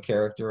slide into a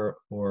character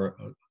or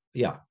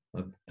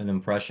an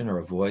impression or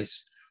a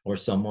voice or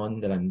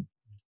someone that I'm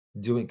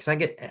doing, because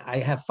I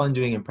have fun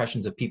doing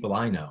impressions of people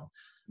I know,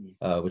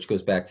 which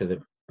goes back to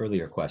the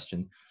earlier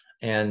question.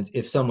 And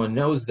if someone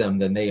knows them,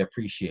 then they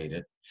appreciate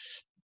it.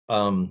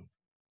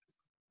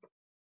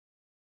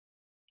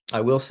 I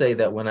will say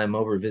that when I'm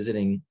over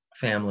visiting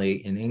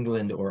family in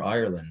England or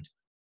Ireland,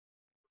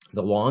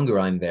 the longer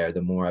I'm there,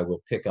 the more I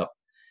will pick up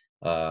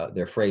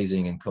their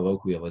phrasing and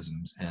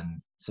colloquialisms.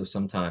 And so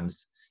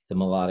sometimes the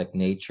melodic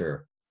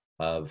nature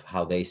of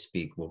how they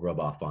speak will rub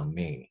off on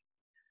me.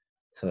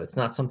 So it's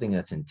not something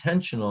that's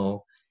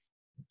intentional,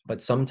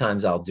 but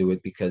sometimes I'll do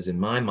it because in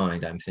my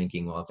mind, I'm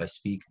thinking, well, if I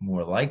speak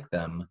more like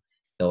them,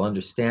 they'll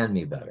understand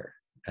me better,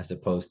 as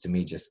opposed to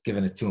me just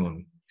giving it to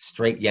them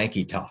straight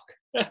Yankee talk.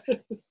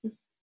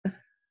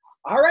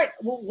 All right.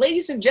 Well,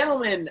 ladies and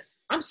gentlemen,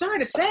 I'm sorry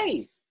to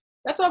say,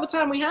 that's all the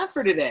time we have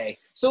for today.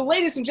 So,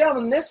 ladies and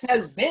gentlemen, this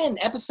has been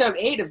episode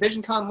 8 of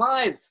Visioncon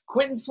Live.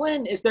 Quinton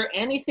Flynn, is there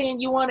anything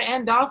you want to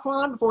end off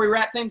on before we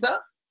wrap things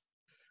up?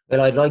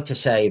 Well, I'd like to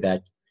say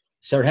that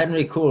Sir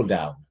Henry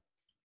Cooldown,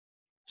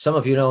 some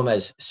of you know him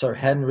as Sir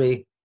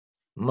Henry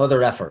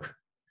Mother Effer,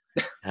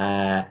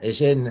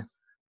 is in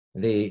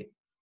the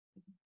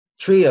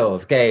trio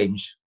of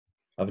games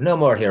of No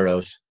More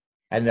Heroes,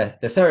 and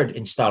the third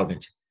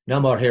installment, No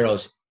More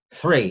Heroes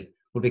 3,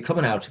 will be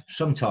coming out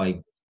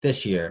sometime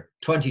this year,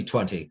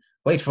 2020.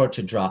 Wait for it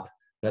to drop,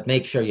 but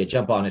make sure you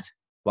jump on it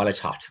while it's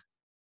hot.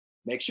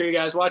 Make sure you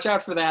guys watch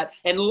out for that.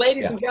 And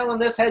ladies and gentlemen,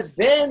 this has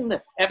been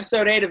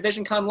episode 8 of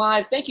Visioncon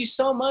Live. Thank you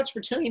so much for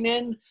tuning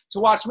in to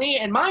watch me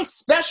and my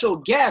special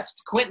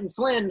guest, Quinton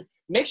Flynn.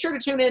 Make sure to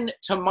tune in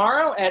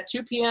tomorrow at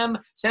 2 p.m.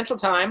 Central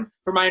Time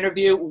for my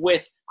interview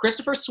with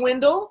Christopher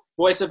Swindle,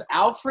 voice of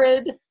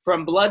Alfred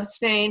from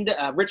Bloodstained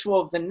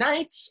Ritual of the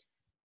Night,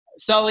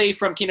 Sully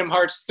from Kingdom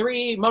Hearts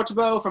 3,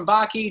 Motobo from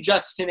Baki,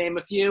 just to name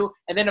a few.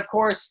 And then, of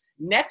course,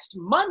 next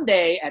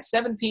Monday at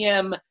 7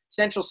 p.m.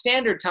 Central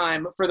Standard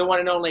Time for the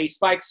one and only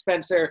Spike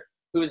Spencer,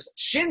 who's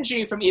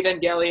Shinji from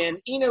Evangelion,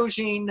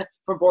 Inojin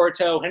from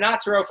Boruto,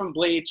 Hinataro from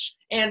Bleach,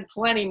 and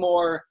plenty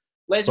more.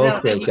 Ladies and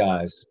Both great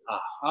guys.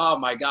 Oh,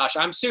 my gosh.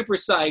 I'm super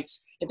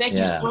psyched. And thank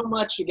you so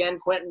much again,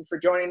 Quinton, for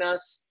joining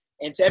us.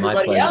 And to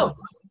everybody else,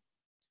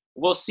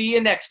 we'll see you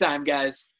next time, guys.